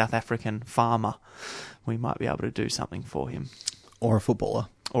was a South African farmer, we might be able to do something for him. Or a footballer.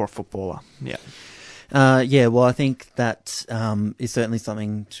 Yeah. Well, I think that is certainly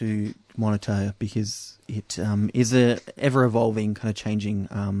something to monitor, because it is a ever-evolving, kind of changing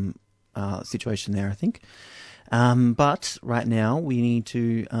situation there, I think. But right now we need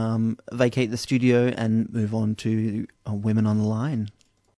to vacate the studio and move on to Women on the Line.